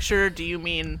guest lecturer, do you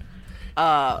mean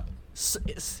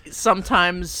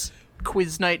sometimes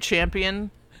quiz night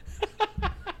champion?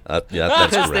 That's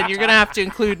because correct. then you're going to have to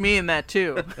include me in that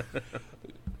too.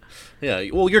 Yeah,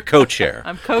 well, you're co-chair.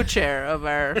 I'm co-chair of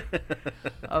our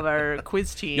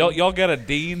quiz team. Y'all got a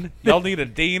dean? Y'all need a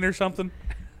dean or something?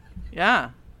 Yeah.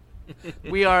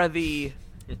 We are the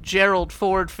Gerald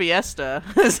Ford Fiesta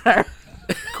is our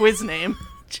quiz name.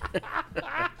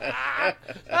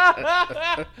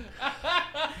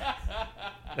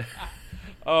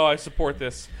 Oh, I support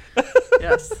this.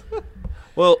 Yes.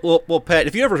 Well, Pat,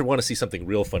 if you ever want to see something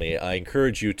real funny, I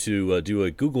encourage you to do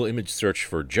a Google image search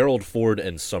for Gerald Ford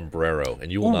and sombrero,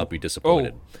 and you will not be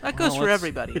disappointed. That goes for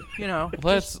everybody,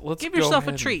 Let's give yourself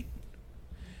a treat.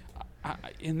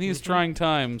 In these trying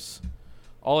times,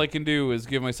 all I can do is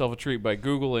give myself a treat by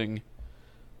Googling.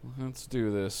 Let's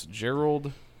do this.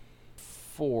 Gerald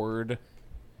Ford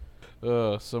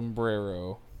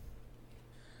sombrero.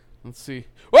 Let's see.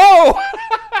 Whoa!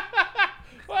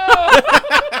 Whoa!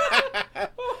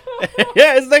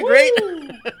 Yeah, isn't that great?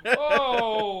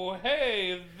 Oh,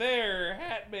 hey there,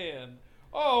 Hat Man.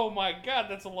 Oh my God,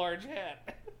 that's a large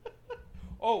hat.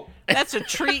 Oh, that's a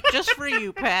treat just for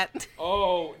you, Pat.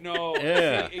 Oh no!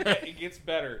 Yeah. It gets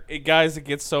better. It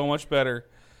gets so much better,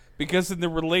 because in the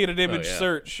related image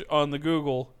search on the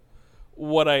Google,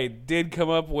 what I did come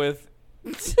up with.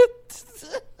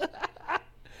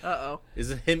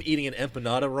 Is it him eating an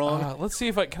empanada wrong? Let's see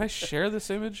if can I share this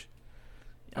image?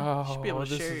 You should be able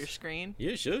to share your screen.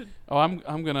 You should. Oh, I'm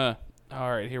gonna.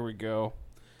 All right, here we go.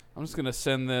 I'm just gonna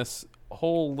send this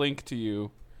whole link to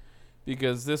you,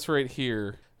 because this right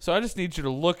here. So I just need you to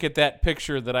look at that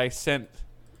picture that I sent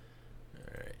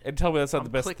and tell me that's not the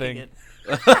best clicking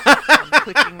thing. I'm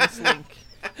clicking this link.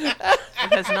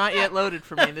 It has not yet loaded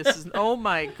for me. This is oh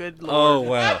my good lord. Oh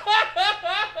wow.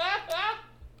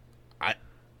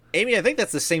 Amy, I think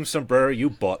that's the same sombrero you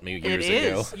bought me years ago. It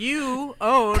is. You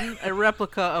own a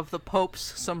replica of the Pope's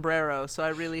sombrero, so I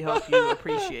really hope you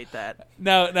appreciate that.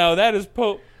 Now that is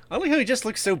Pope. I like how he just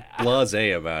looks so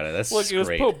blasé about it. That's Look, great. it was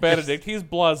Pope Benedict. He's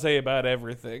blasé about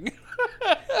everything.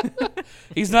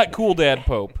 He's not cool dad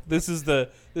Pope. This is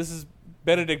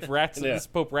Benedict Ratzinger. Yeah. This is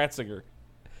Pope Ratzinger.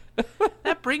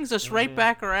 That brings us right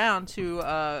back around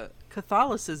to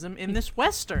Catholicism in this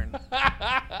Western.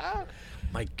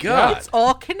 My God. It's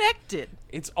all connected.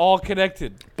 It's all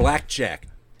connected. Blackjack,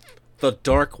 the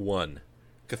Dark One,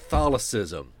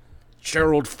 Catholicism,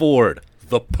 Gerald Ford,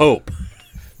 the Pope.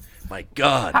 My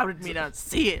God. How did we not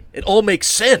see it? It all makes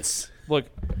sense. Look,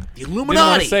 The didn't want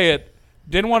Illuminati. to say it.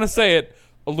 Didn't want to say it.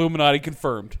 Illuminati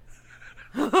confirmed.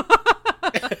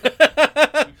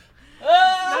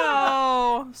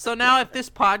 No. So now if this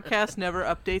podcast never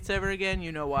updates ever again,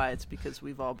 you know why. It's because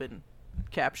we've all been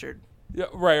captured. Yeah,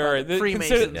 right.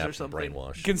 Freemasons Yeah, or something.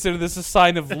 brainwash. Consider this a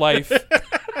sign of life.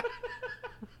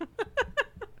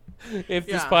 If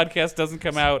this Yeah. podcast doesn't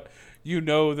come out, you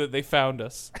know that they found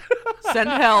us. Send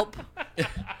help.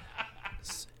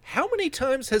 How many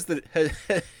times has the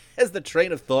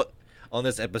train of thought on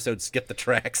this episode skipped the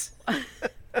tracks?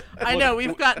 I know,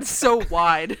 we've gotten so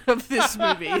wide of this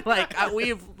movie. Like,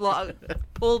 we've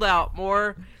pulled out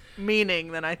more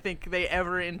meaning than I think they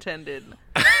ever intended.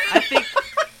 I think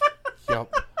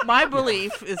my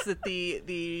belief is that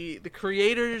the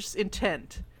creator's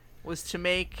intent was to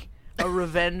make a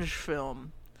revenge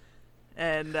film.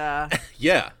 And,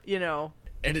 Yeah. you know,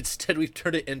 And instead we've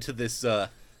turned it into this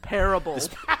parable. this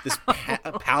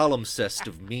palimpsest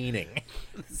of meaning.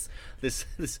 This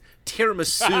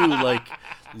tiramisu like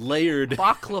layered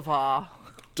Baklava.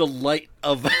 delight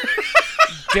of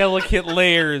Delicate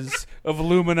layers of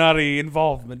Illuminati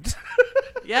involvement.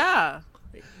 Yeah.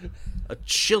 a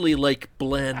chili like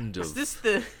blend Is of this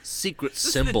the secret is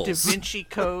this symbols. the Da Vinci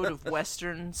Code of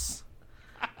Westerns?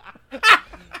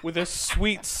 With a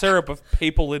sweet syrup of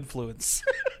papal influence.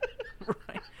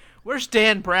 Right. Where's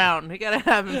Dan Brown? We gotta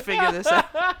have him figure this out.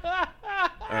 All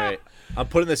right, I'm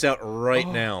putting this out right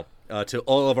now to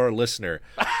all of our listener.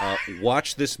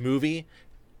 Watch this movie,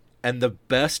 and the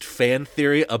best fan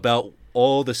theory about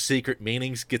all the secret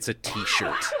meanings gets a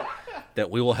T-shirt that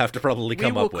we will have to probably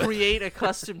come up We with. will create a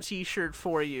custom T-shirt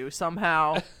for you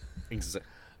somehow.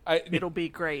 It'll be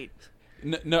great.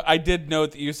 No, I did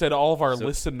note that you said all of our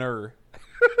listener.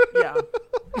 Yeah.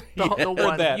 The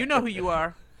one. that. You know who you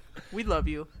are. We love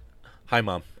you. Hi,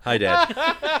 Mom. Hi, Dad.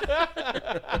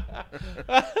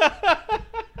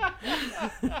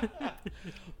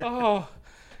 Oh,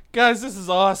 guys, this is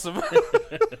awesome.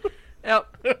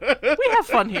 Yep. We have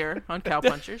fun here on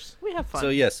Cowpunchers. We have fun. So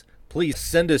yes, please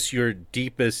send us your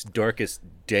deepest, darkest,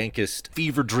 dankest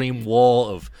fever dream wall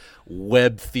of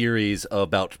web theories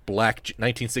about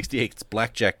 1968's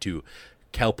Blackjack to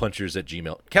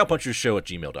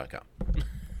cowpunchershow@gmail.com.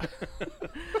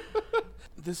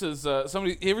 This is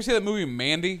somebody. You ever see that movie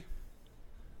Mandy?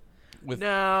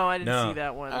 No, I didn't see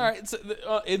that one. All right, so,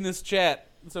 in this chat,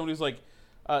 somebody's like,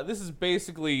 "This is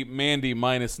basically Mandy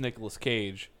minus Nicolas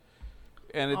Cage."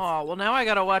 And it's, Oh, well, now I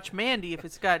gotta watch Mandy if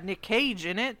it's got Nick Cage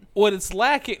in it. what it's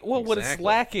lacking. Well, what it's Exactly.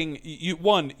 lacking.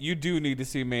 You do need to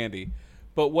see Mandy,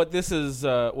 but what this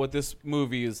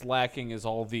movie is lacking is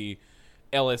all the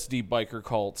LSD biker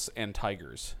cults and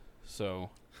tigers.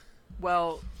 So,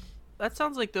 Well, that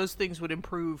sounds like those things would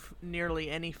improve nearly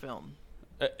any film.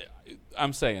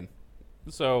 I'm saying.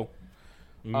 So,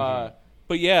 but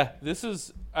yeah, this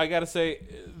is. I gotta say,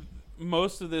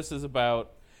 most of this is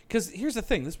about. Because here's the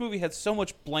thing: this movie had so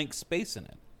much blank space in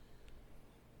it.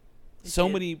 So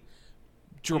many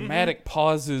dramatic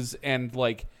pauses and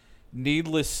like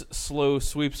needless slow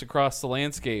sweeps across the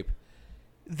landscape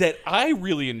that I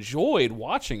really enjoyed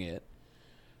watching it.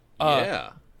 Yeah.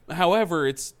 However,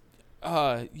 it's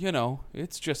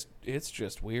it's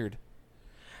just weird.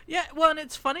 Yeah, well, and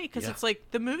it's funny because it's like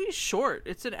the movie's short.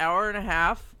 It's an hour and a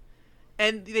half,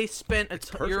 and they spent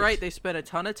you're right. They spent a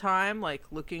ton of time like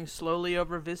looking slowly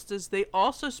over vistas. They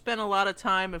also spent a lot of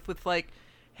time with like,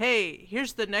 hey,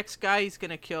 here's the next guy he's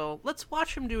gonna kill. Let's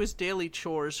watch him do his daily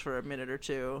chores for a minute or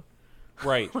two.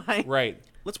 Right, Like- right.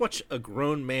 Let's watch a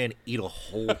grown man eat a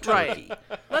whole turkey. Right.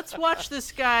 Let's watch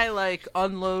this guy like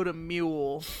unload a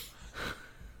mule.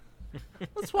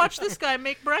 Let's watch this guy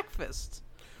make breakfast.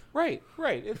 Right.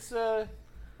 It's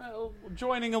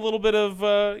joining a little bit of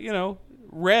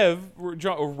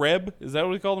Reb. Is that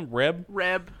what we call them? Reb.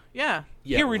 Reb. Yeah.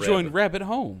 Yeah, Here we Reb. join Reb at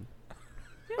home.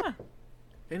 Yeah.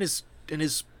 in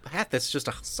his hat that's just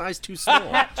a size too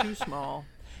small. Hat too small.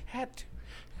 Hat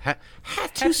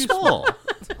Too small.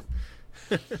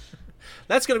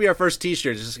 That's gonna be our first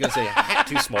T-shirt. It's just gonna say hat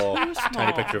too small.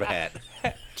 Tiny picture of a hat.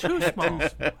 Too small.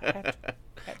 Hat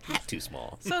too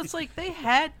small. So it's like they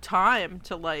had time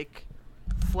to like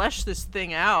flesh this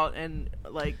thing out and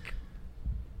like.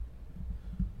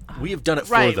 We have done it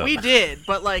for Right, them. we did,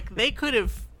 but like they could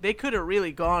have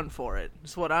really gone for it.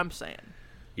 Is what I'm saying.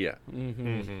 Yeah.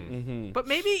 But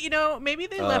maybe maybe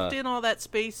they left in all that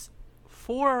space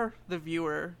for the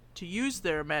viewer to use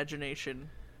their imagination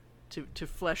to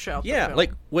flesh out. Yeah, the film.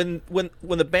 like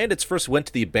when the bandits first went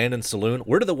to the abandoned saloon,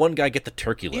 where did the one guy get the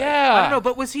turkey leg? Yeah. I don't know,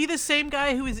 but was he the same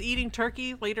guy who was eating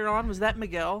turkey later on? Was that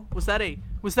Miguel? Was that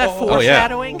yeah.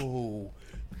 foreshadowing? Oh.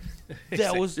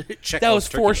 That was Chekhov's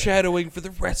turkey foreshadowing for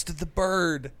the rest of the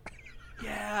bird.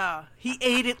 Yeah, he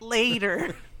ate it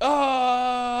later.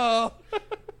 Oh.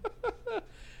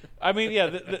 I mean,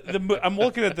 yeah. I'm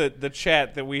looking at the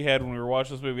chat that we had when we were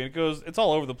watching this movie, and it's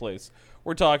all over the place.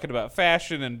 We're talking about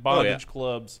fashion and bondage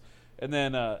clubs, and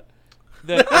then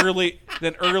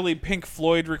early Pink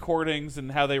Floyd recordings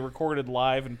and how they recorded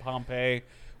live in Pompeii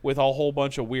with a whole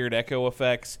bunch of weird echo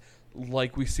effects,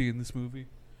 like we see in this movie.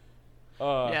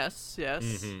 Yes.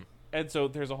 And so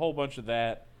there's a whole bunch of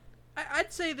that.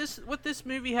 I'd say what this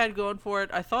movie had going for it.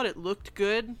 I thought it looked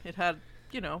good. It had,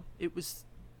 it was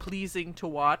pleasing to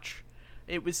watch.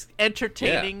 It was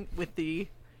entertaining with the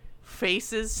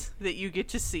faces that you get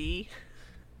to see.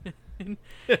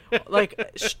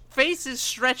 Like faces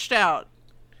stretched out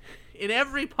in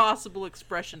every possible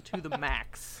expression to the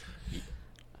max.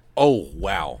 Oh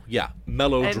wow, yeah,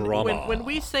 melodrama. And when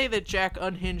we say that Jack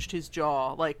unhinged his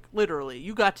jaw, like literally,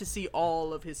 you got to see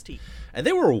all of his teeth. And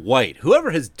they were white.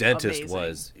 Whoever his dentist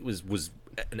Amazing. was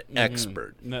an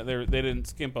expert. No, they didn't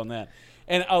skimp on that.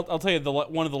 And I'll tell you,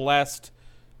 one of the last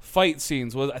fight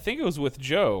scenes was, I think it was with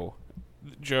Joe,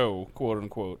 quote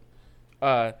unquote,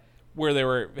 where they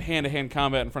were hand-to-hand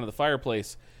combat in front of the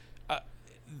fireplace.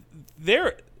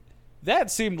 That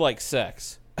seemed like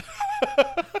sex.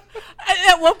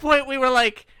 At one point, we were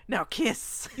like, "Now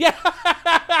kiss." Yeah,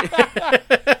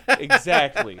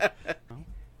 exactly.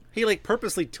 He like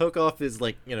purposely took off his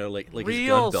like his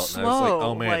Real gun belt, slow, and I was like,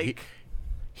 oh man, like-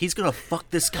 he's gonna fuck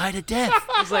this guy to death.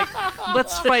 He's like,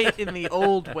 "Let's fight in the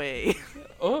old way."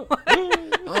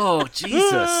 Oh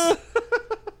Jesus!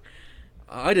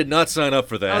 I did not sign up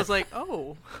for that. I was like,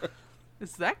 "Oh,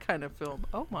 it's that kind of film."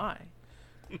 Oh my!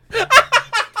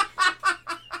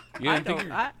 You didn't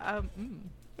think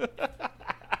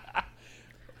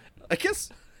I guess.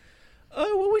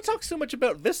 Well, we talked so much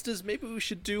about vistas. Maybe we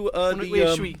should do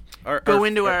Should we go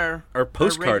into our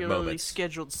postcard regularly moments.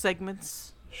 scheduled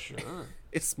segments? Sure.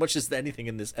 As much as anything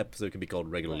in this episode can be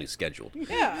called regularly scheduled.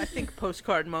 Yeah, I think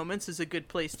postcard moments is a good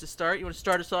place to start. You want to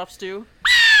start us off, Stu?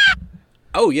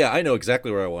 Oh yeah, I know exactly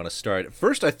where I want to start. At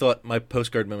first, I thought my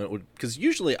postcard moment would, because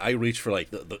usually I reach for like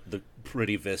the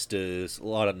pretty vistas, a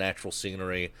lot of natural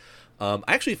scenery. I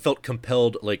actually felt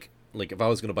compelled, like if I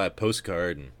was going to buy a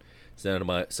postcard and send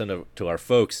it to our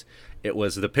folks, it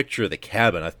was the picture of the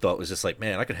cabin. I thought was just like,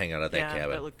 man, I could hang out at that cabin.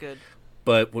 That looked good.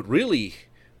 But what really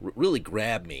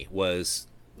grabbed me was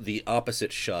the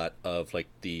opposite shot of like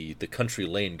the country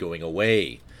lane going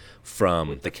away from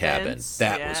With the the cabin. fence?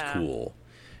 That was Yeah. cool.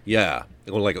 Yeah,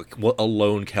 or like a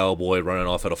lone cowboy running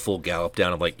off at a full gallop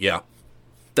down. I'm like, yeah,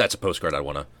 that's a postcard I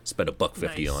want to spend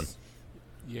 $1.50 on. Nice.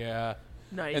 Yeah.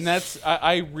 Nice. And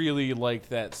I really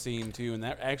liked that scene too, and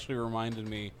that actually reminded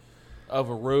me of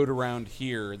a road around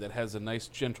here that has a nice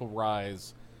gentle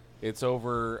rise. It's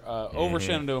over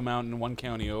Shenandoah Mountain, one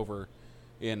county over,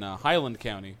 in Highland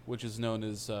County, which is known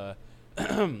as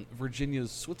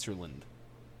Virginia's Switzerland.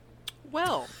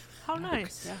 Well, how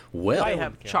nice. Yeah. Well, I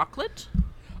have chocolate.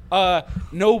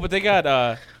 No, but they got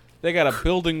a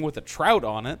building with a trout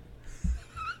on it.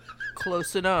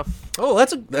 Close enough. oh,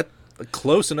 that's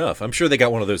close enough. I'm sure they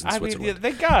got one of those in I Switzerland. mean,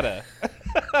 they gotta.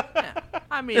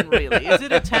 I mean, really, is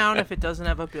it a town if it doesn't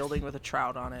have a building with a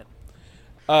trout on it?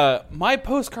 My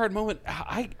postcard moment,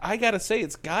 I gotta say,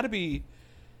 it's gotta be.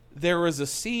 There was a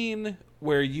scene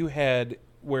where you had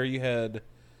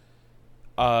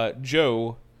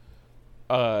Joe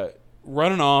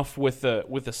running off with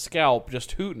a scalp,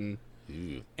 just hooting,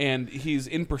 and he's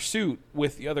in pursuit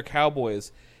with the other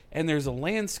cowboys. And there's a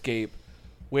landscape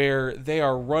where they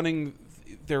are running.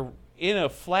 They're in a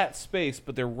flat space,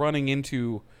 but they're running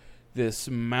into this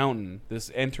mountain, this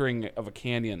entering of a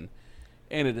canyon,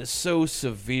 and it is so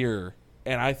severe.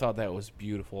 And I thought that was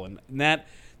beautiful, and that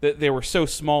they were so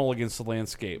small against the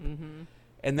landscape,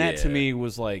 and that to Yeah. me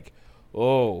was like,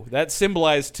 Oh, that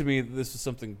symbolized to me that this was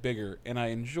something bigger, and I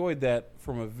enjoyed that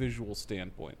from a visual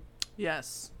standpoint.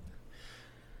 Yes.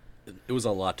 It was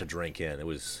a lot to drink in. It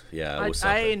was, it was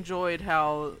I something. enjoyed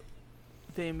how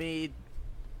they made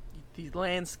the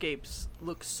landscapes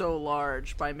look so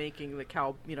large by making the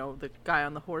the guy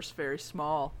on the horse very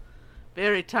small,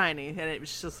 very tiny, and it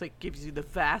was just like gives you the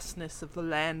vastness of the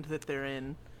land that they're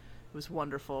in. It was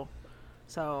wonderful.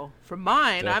 So for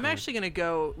mine, I'm actually gonna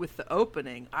go with the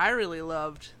opening. I really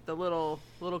loved the little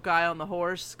guy on the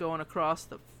horse going across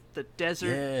the desert.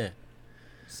 Yeah.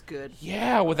 It's good.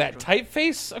 Yeah, with that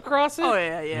typeface across it. Oh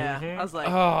yeah. I was like,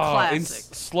 In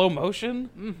classic. slow motion.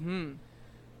 Mm-hmm.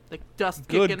 The dust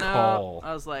Good kicking call. up.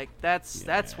 I was like, that's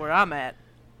where I'm at.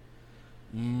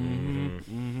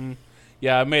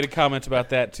 Yeah, I made a comment about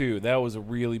that too. That was a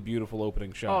really beautiful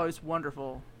opening shot. Oh, it's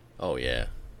wonderful. Oh yeah,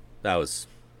 that was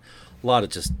a lot of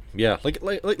just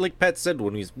like Pat said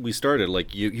when we started.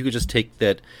 Like you could just take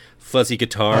that fuzzy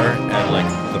guitar and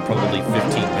like the probably 15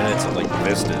 minutes of like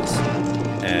vistas,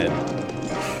 and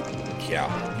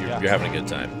you're having a good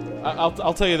time.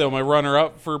 I'll tell you though, my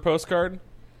runner-up for postcard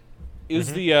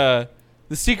is the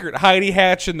secret hidey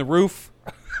hatch in the roof.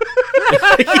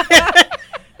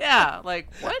 Yeah, like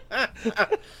what?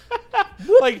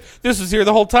 Like this was here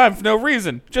the whole time for no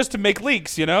reason, just to make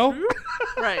leaks, you know?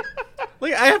 Right.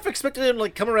 Like I half expected him to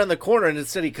like come around the corner, and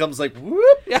instead he comes like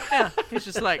whoop. Yeah. He's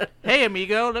just like, hey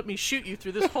amigo, let me shoot you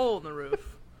through this hole in the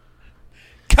roof.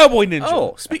 Cowboy ninja.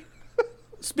 Oh,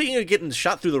 speaking of getting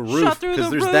shot through the roof, Shot through because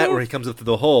the there's that roof. where he comes up through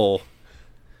the hole.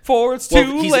 For it's Well,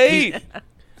 too he's- late.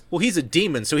 Well, he's a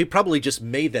demon, so he probably just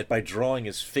made that by drawing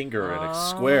his finger in a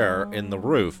square in the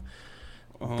roof.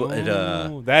 But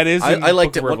that is in I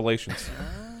liked Book of it. Revelations.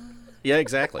 Yeah,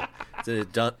 exactly.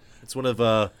 It's one of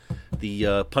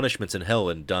the punishments in hell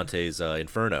in Dante's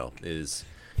Inferno is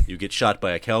you get shot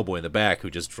by a cowboy in the back who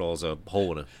just draws a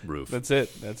hole in a roof. That's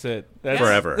it. That's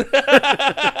Forever.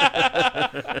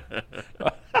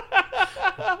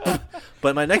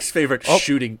 But my next favorite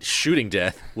shooting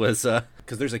death was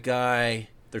because there's a guy,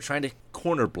 they're trying to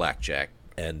corner Blackjack,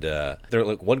 and they're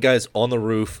like one guy's on the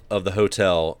roof of the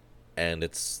hotel, and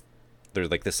they're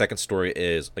like the second story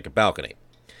is like a balcony.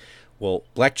 Well,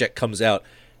 Blackjack comes out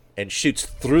and shoots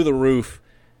through the roof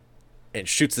and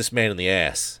shoots this man in the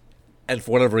ass. And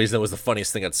for whatever reason, that was the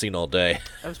funniest thing I'd seen all day.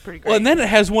 That was pretty great. Well, and then it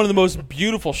has one of the most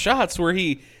beautiful shots where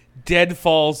he dead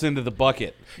falls into the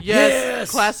bucket.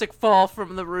 Yes. Classic fall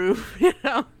from the roof, you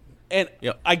know? And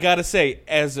I gotta say,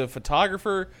 as a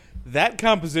photographer, that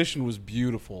composition was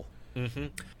beautiful.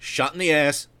 Shot in the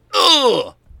ass.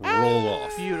 Ugh! Roll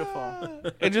off. Beautiful.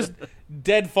 And just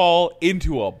dead fall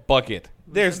into a bucket.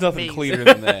 There's nothing cleaner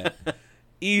than that.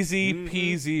 Easy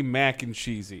peasy mac and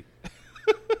cheesy.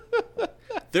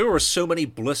 There were so many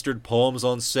blistered palms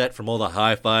on set from all the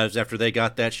high fives after they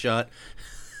got that shot.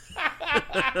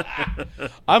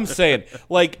 I'm saying,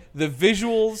 like, the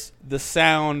visuals, the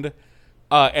sound,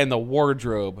 and the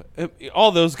wardrobe,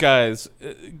 all those guys,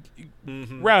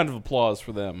 round of applause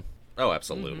for them. Oh,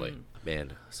 absolutely.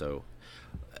 Man, so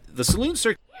the saloon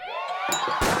circuit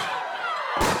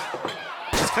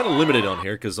is kind of limited on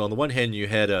here because on the one hand you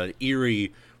had an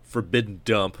eerie forbidden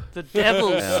dump. The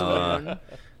Devil's Saloon.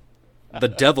 The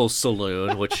Devil's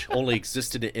Saloon, which only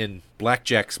existed in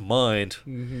Blackjack's mind,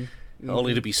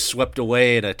 only to be swept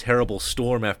away in a terrible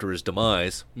storm after his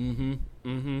demise.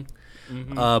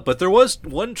 But there was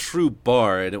one true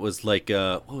bar, and it was like,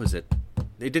 what was it?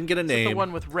 They didn't get a name. The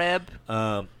one with Reb.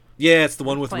 Yeah, it's the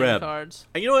one with playing Reb. cards.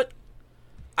 And you know what?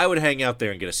 I would hang out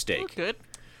there and get a steak. Look good.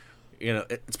 You know,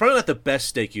 it's probably not the best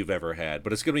steak you've ever had,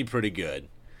 but it's going to be pretty good.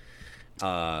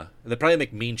 They probably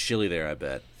make mean chili there, I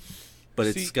bet. But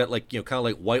it's got like, kind of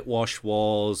like whitewashed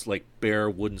walls, like bare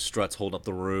wooden struts holding up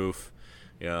the roof.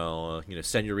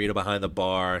 Senorita behind the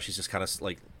bar. She's just kind of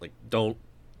like don't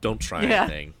try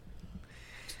anything.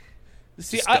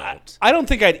 See, I don't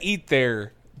think I'd eat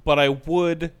there, but I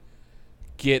would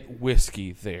get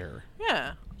whiskey there.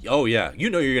 Yeah. Oh yeah,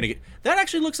 you're gonna get. That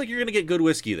actually looks like you're gonna get good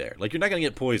whiskey there. Like you're not gonna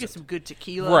get poisoned. Get some good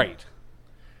tequila. Right.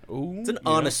 Ooh, It's an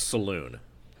honest saloon.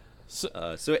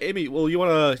 So Amy, well, you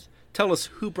want to tell us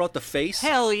who brought the face?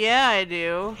 Hell yeah, I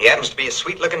do. He happens to be a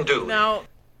sweet-looking dude. Now,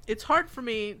 it's hard for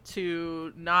me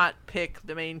to not pick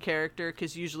the main character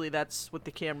because usually that's what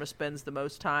the camera spends the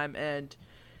most time. And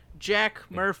Jack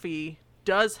Murphy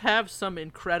does have some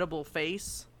incredible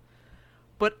face,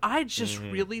 but I just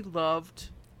really loved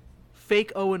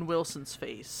fake Owen Wilson's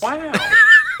face. Wow.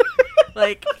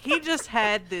 Like, he just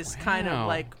had this kind of,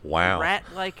 like, Wow.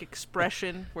 rat-like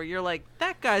expression where you're like,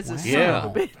 that guy's a son Yeah.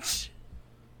 of a bitch.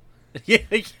 Yeah.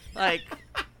 Like,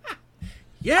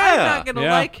 Yeah. I'm not going to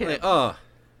like him. Like,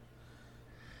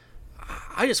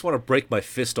 I just want to break my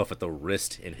fist off at the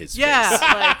wrist in his Yeah, face.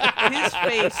 like his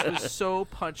face was so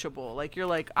punchable. Like you're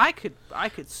like, I could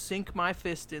sink my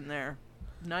fist in there,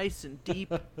 nice and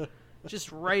deep,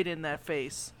 just right in that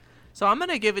face. So I'm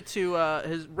gonna give it to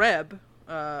his Reb,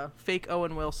 fake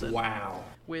Owen Wilson. Wow.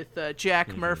 With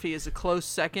Jack Murphy as a close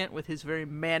second with his very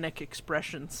manic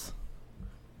expressions.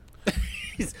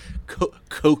 He's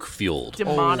coke fueled.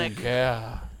 Demonic. Oh,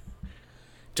 yeah.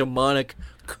 Demonic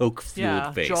coke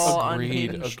fueled face. Jaw Agreed.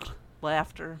 unhinged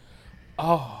laughter.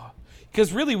 Oh,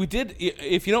 because really we did,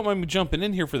 if you don't mind me jumping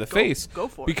in here for the face. Go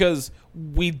for it. Because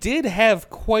we did have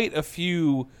quite a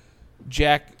few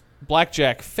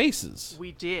Blackjack faces.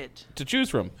 We did. To choose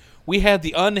from. We had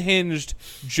the unhinged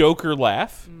Joker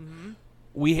laugh. Mm-hmm.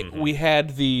 We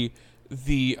had the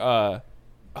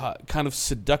kind of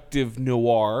seductive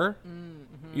noir. Mm-hmm.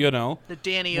 You know, the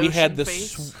Danny Ocean we had the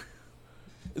face.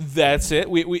 That's it.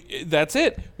 That's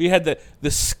it. We had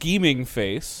the scheming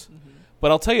face. Mm-hmm.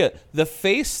 But I'll tell you, the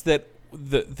face that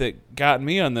got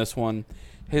me on this one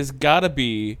has got to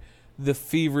be the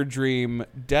fever dream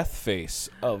death face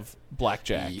of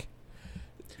Blackjack.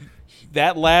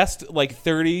 That last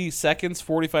 30 seconds,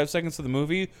 45 seconds of the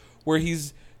movie where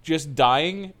he's just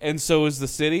dying and so is the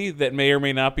city that may or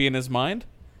may not be in his mind.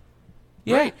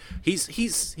 Yeah. Right.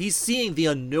 He's seeing the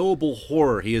unknowable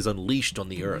horror he has unleashed on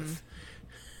the earth.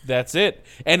 That's it.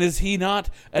 And is he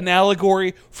not an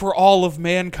allegory for all of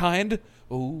mankind?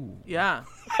 Ooh. Yeah.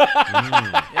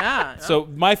 Yeah. So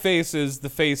my face is the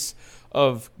face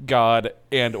of God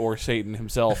and or Satan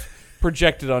himself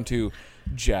projected onto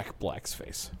Jack Black's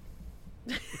face.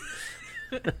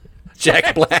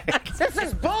 Jack Black. This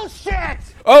is bullshit!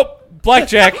 Oh,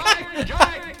 Blackjack.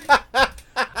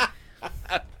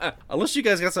 Unless you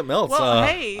guys got something else. Well,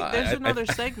 hey, there's another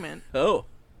segment. Oh,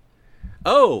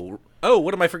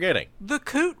 what am I forgetting? The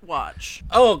Coot Watch.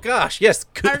 Oh, gosh, yes.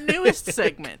 Our newest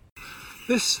segment.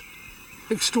 This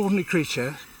extraordinary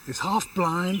creature is half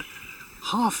blind,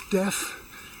 half deaf.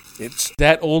 It's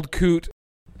that old Coot.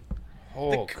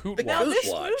 Oh, Coot Now, Watch.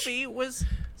 this movie was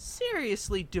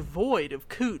seriously devoid of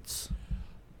coots.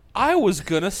 I was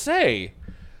going to say,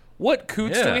 what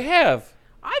Coots do Yeah. we have?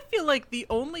 I feel like the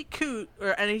only coot,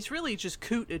 and he's really just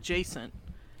coot adjacent,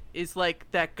 is like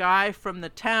that guy from the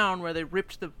town where they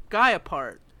ripped the guy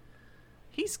apart.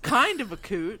 He's kind of a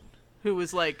coot who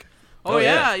was like, oh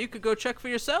yeah, you could go check for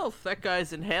yourself. That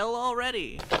guy's in hell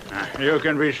already. You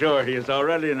can be sure he is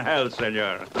already in hell,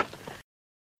 senor.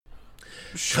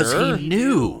 Because he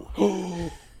knew.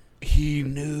 He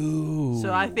knew.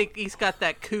 So I think he's got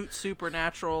that coot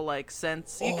supernatural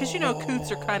sense, because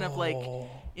coots are kind of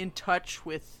in touch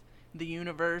with the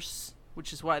universe,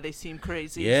 which is why they seem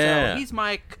crazy. Yeah. So he's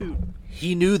my coot.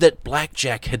 He knew that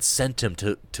Blackjack had sent him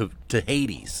to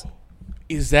Hades.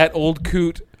 Is that old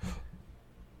Coot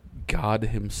God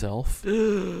himself? What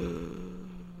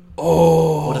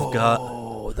if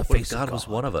God was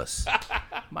one of us?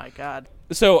 My God.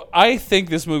 So I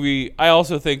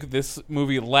also think this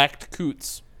movie lacked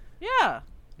Coots. Yeah.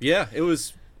 Yeah, it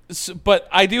was. But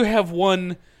I do have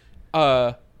one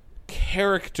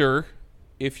character,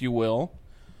 if you will.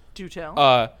 Do tell.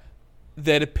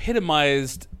 That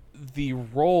epitomized the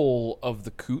role of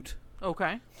the Coot.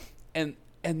 Okay. And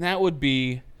that would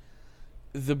be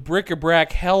the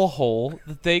bric-a-brac hellhole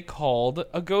that they called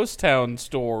a ghost town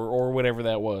store or whatever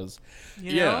that was.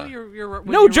 You're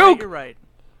when no you're joke. Right, you're right.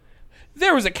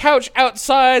 There was a couch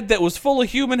outside that was full of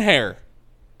human hair.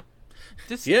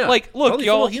 Yeah. Look, Probably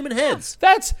y'all. full of human heads.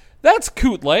 That's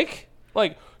Coot-like.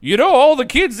 All the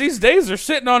kids these days are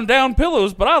sitting on down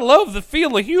pillows, but I love the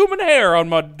feel of human hair on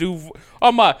my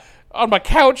on my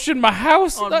couch in my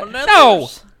house. On my No.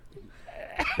 leathers.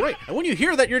 Right. And when you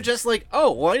hear that, you're just like,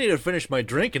 oh, well, I need to finish my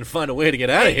drink and find a way to get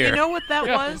out of here. You know what that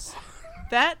was?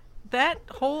 That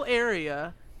whole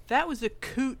area, that was a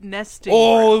coot nesting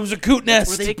Oh, ground. it was a Coot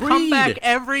nest. where They breed. come back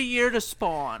every year to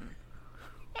spawn.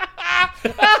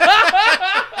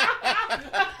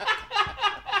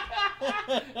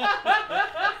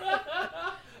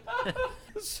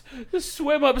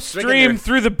 Swim upstream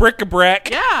through the bric-a-brac.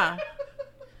 Yeah.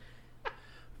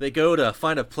 They go to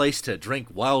find a place to drink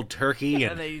wild turkey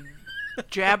And they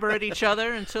jabber at each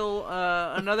other until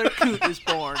another coot is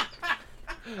born.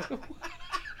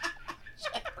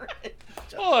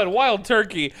 Hold on, wild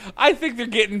turkey. I think they're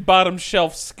getting bottom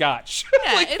shelf scotch.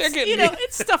 Yeah, they're it's, getting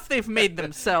it's stuff they've made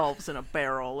themselves in a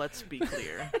barrel, let's be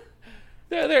clear.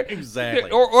 they're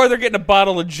Exactly. or they're getting a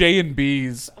bottle of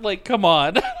J&B's. Come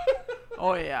on.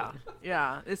 Oh, yeah.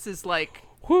 Yeah, this is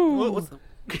Whew. What's the,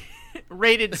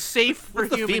 rated safe for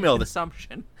What's the human female that-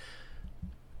 consumption.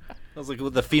 I was like,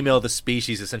 the female of the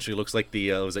species essentially looks like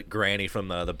the was it Granny from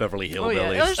the Beverly Hillbillies?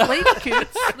 Oh yeah, there's lady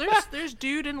coots. There's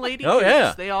dude and lady coots.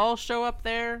 Yeah. They all show up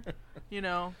there. You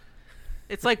know,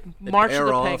 it's like March of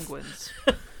the Penguins.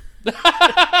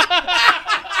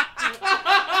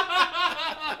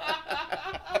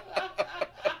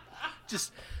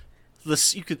 Just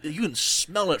you can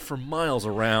smell it for miles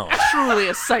around. Truly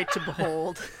a sight to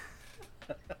behold.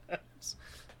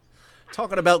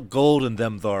 Talking about gold in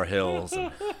them thar hills.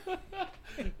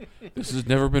 This has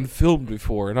never been filmed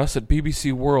before, and us at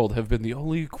BBC World have been the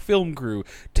only film crew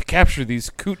to capture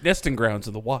these coot nesting grounds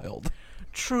in the wild.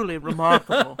 Truly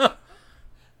remarkable.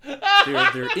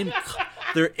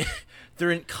 They're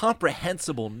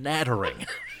incomprehensible nattering.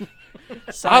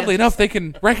 Oddly enough, they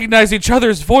can recognize each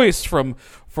other's voice from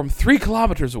 3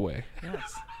 kilometers away.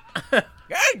 Yes.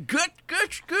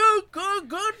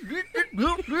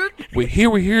 We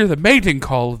hear the mating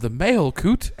call of the male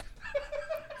coot.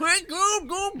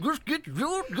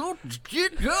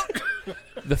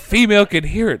 The female can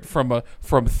hear it from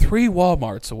 3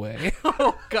 Walmarts away.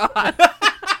 Oh God.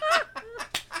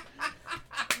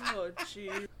 Oh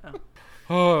jeez.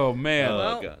 Oh man.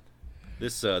 Oh God.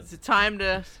 This Is it time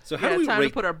to? So how do we time rate?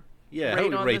 to put our Yeah, how rate do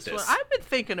we on rate this one? this? I've been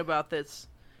thinking about this,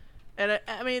 and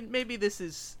I mean maybe this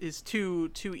is too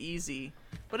easy,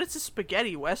 but it's a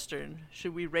spaghetti western.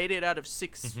 Should we rate it out of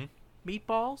 6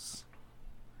 meatballs?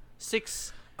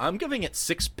 6. I'm giving it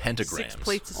 6 pentagrams. 6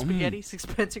 plates of spaghetti. 6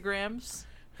 pentagrams.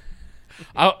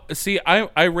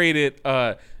 I rate it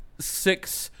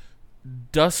 6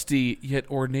 dusty yet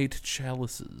ornate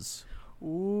chalices.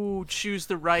 Ooh, choose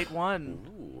the right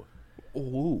one.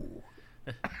 Ooh.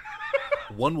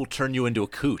 One will turn you into a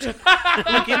coot. Ooh,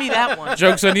 give me that one.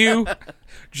 Joke's on you.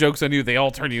 Joke's on you. They all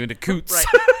turn you into coots. Right.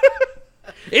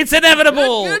 It's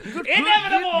inevitable.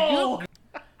 Inevitable.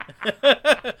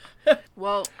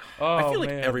 Well, I feel like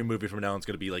man. every movie from now on is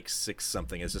going to be like 6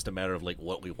 something. It's just a matter of like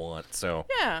what we want. So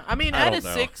yeah. I mean, I out of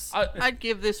don't know. 6, I'd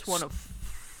give this one a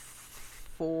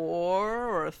 4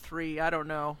 or a 3. I don't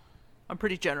know. I'm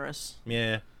pretty generous.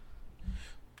 yeah.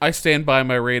 I stand by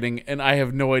my rating, and I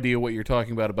have no idea what you're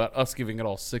talking about us giving it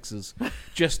all 6s,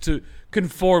 just to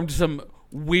conform to some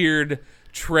weird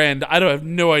trend. I don't have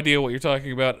no idea what you're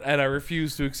talking about, and I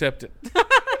refuse to accept it.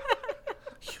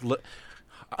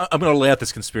 I'm going to lay out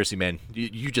this conspiracy, man.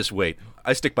 You just wait.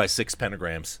 I stick by 6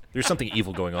 pentagrams. There's something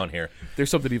evil going on here. There's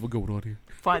something evil going on here.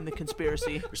 Find the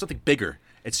conspiracy. There's something bigger.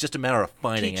 It's just a matter of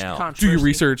finding Teach out. Do your controversy.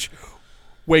 research.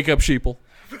 Wake up, sheeple.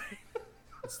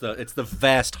 It's the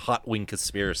vast hot wing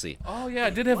conspiracy. Oh, yeah, I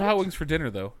did have hot wings for dinner,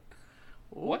 though.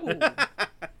 What?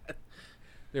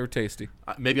 They were tasty.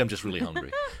 Maybe I'm just really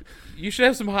hungry. You should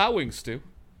have some hot wings, Stu.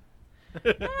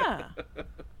 Yeah.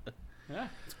 Yeah,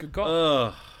 it's a good call.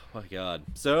 Oh my God!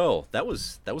 So that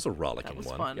was a rollicking That was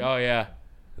one. fun. Oh, yeah.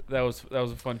 That was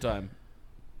a fun time.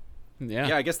 Yeah.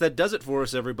 Yeah, I guess that does it for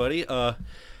us, everybody.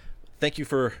 Thank you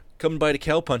for coming by to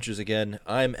Cow Punches again.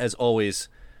 I'm, as always,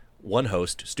 one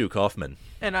host, Stu Kaufman.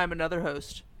 And I'm another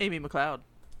host, Amy McLeod.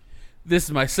 This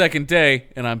is my second day,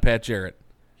 and I'm Pat Jarrett.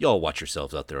 Y'all watch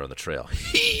yourselves out there on the trail.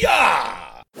 Hee-yah!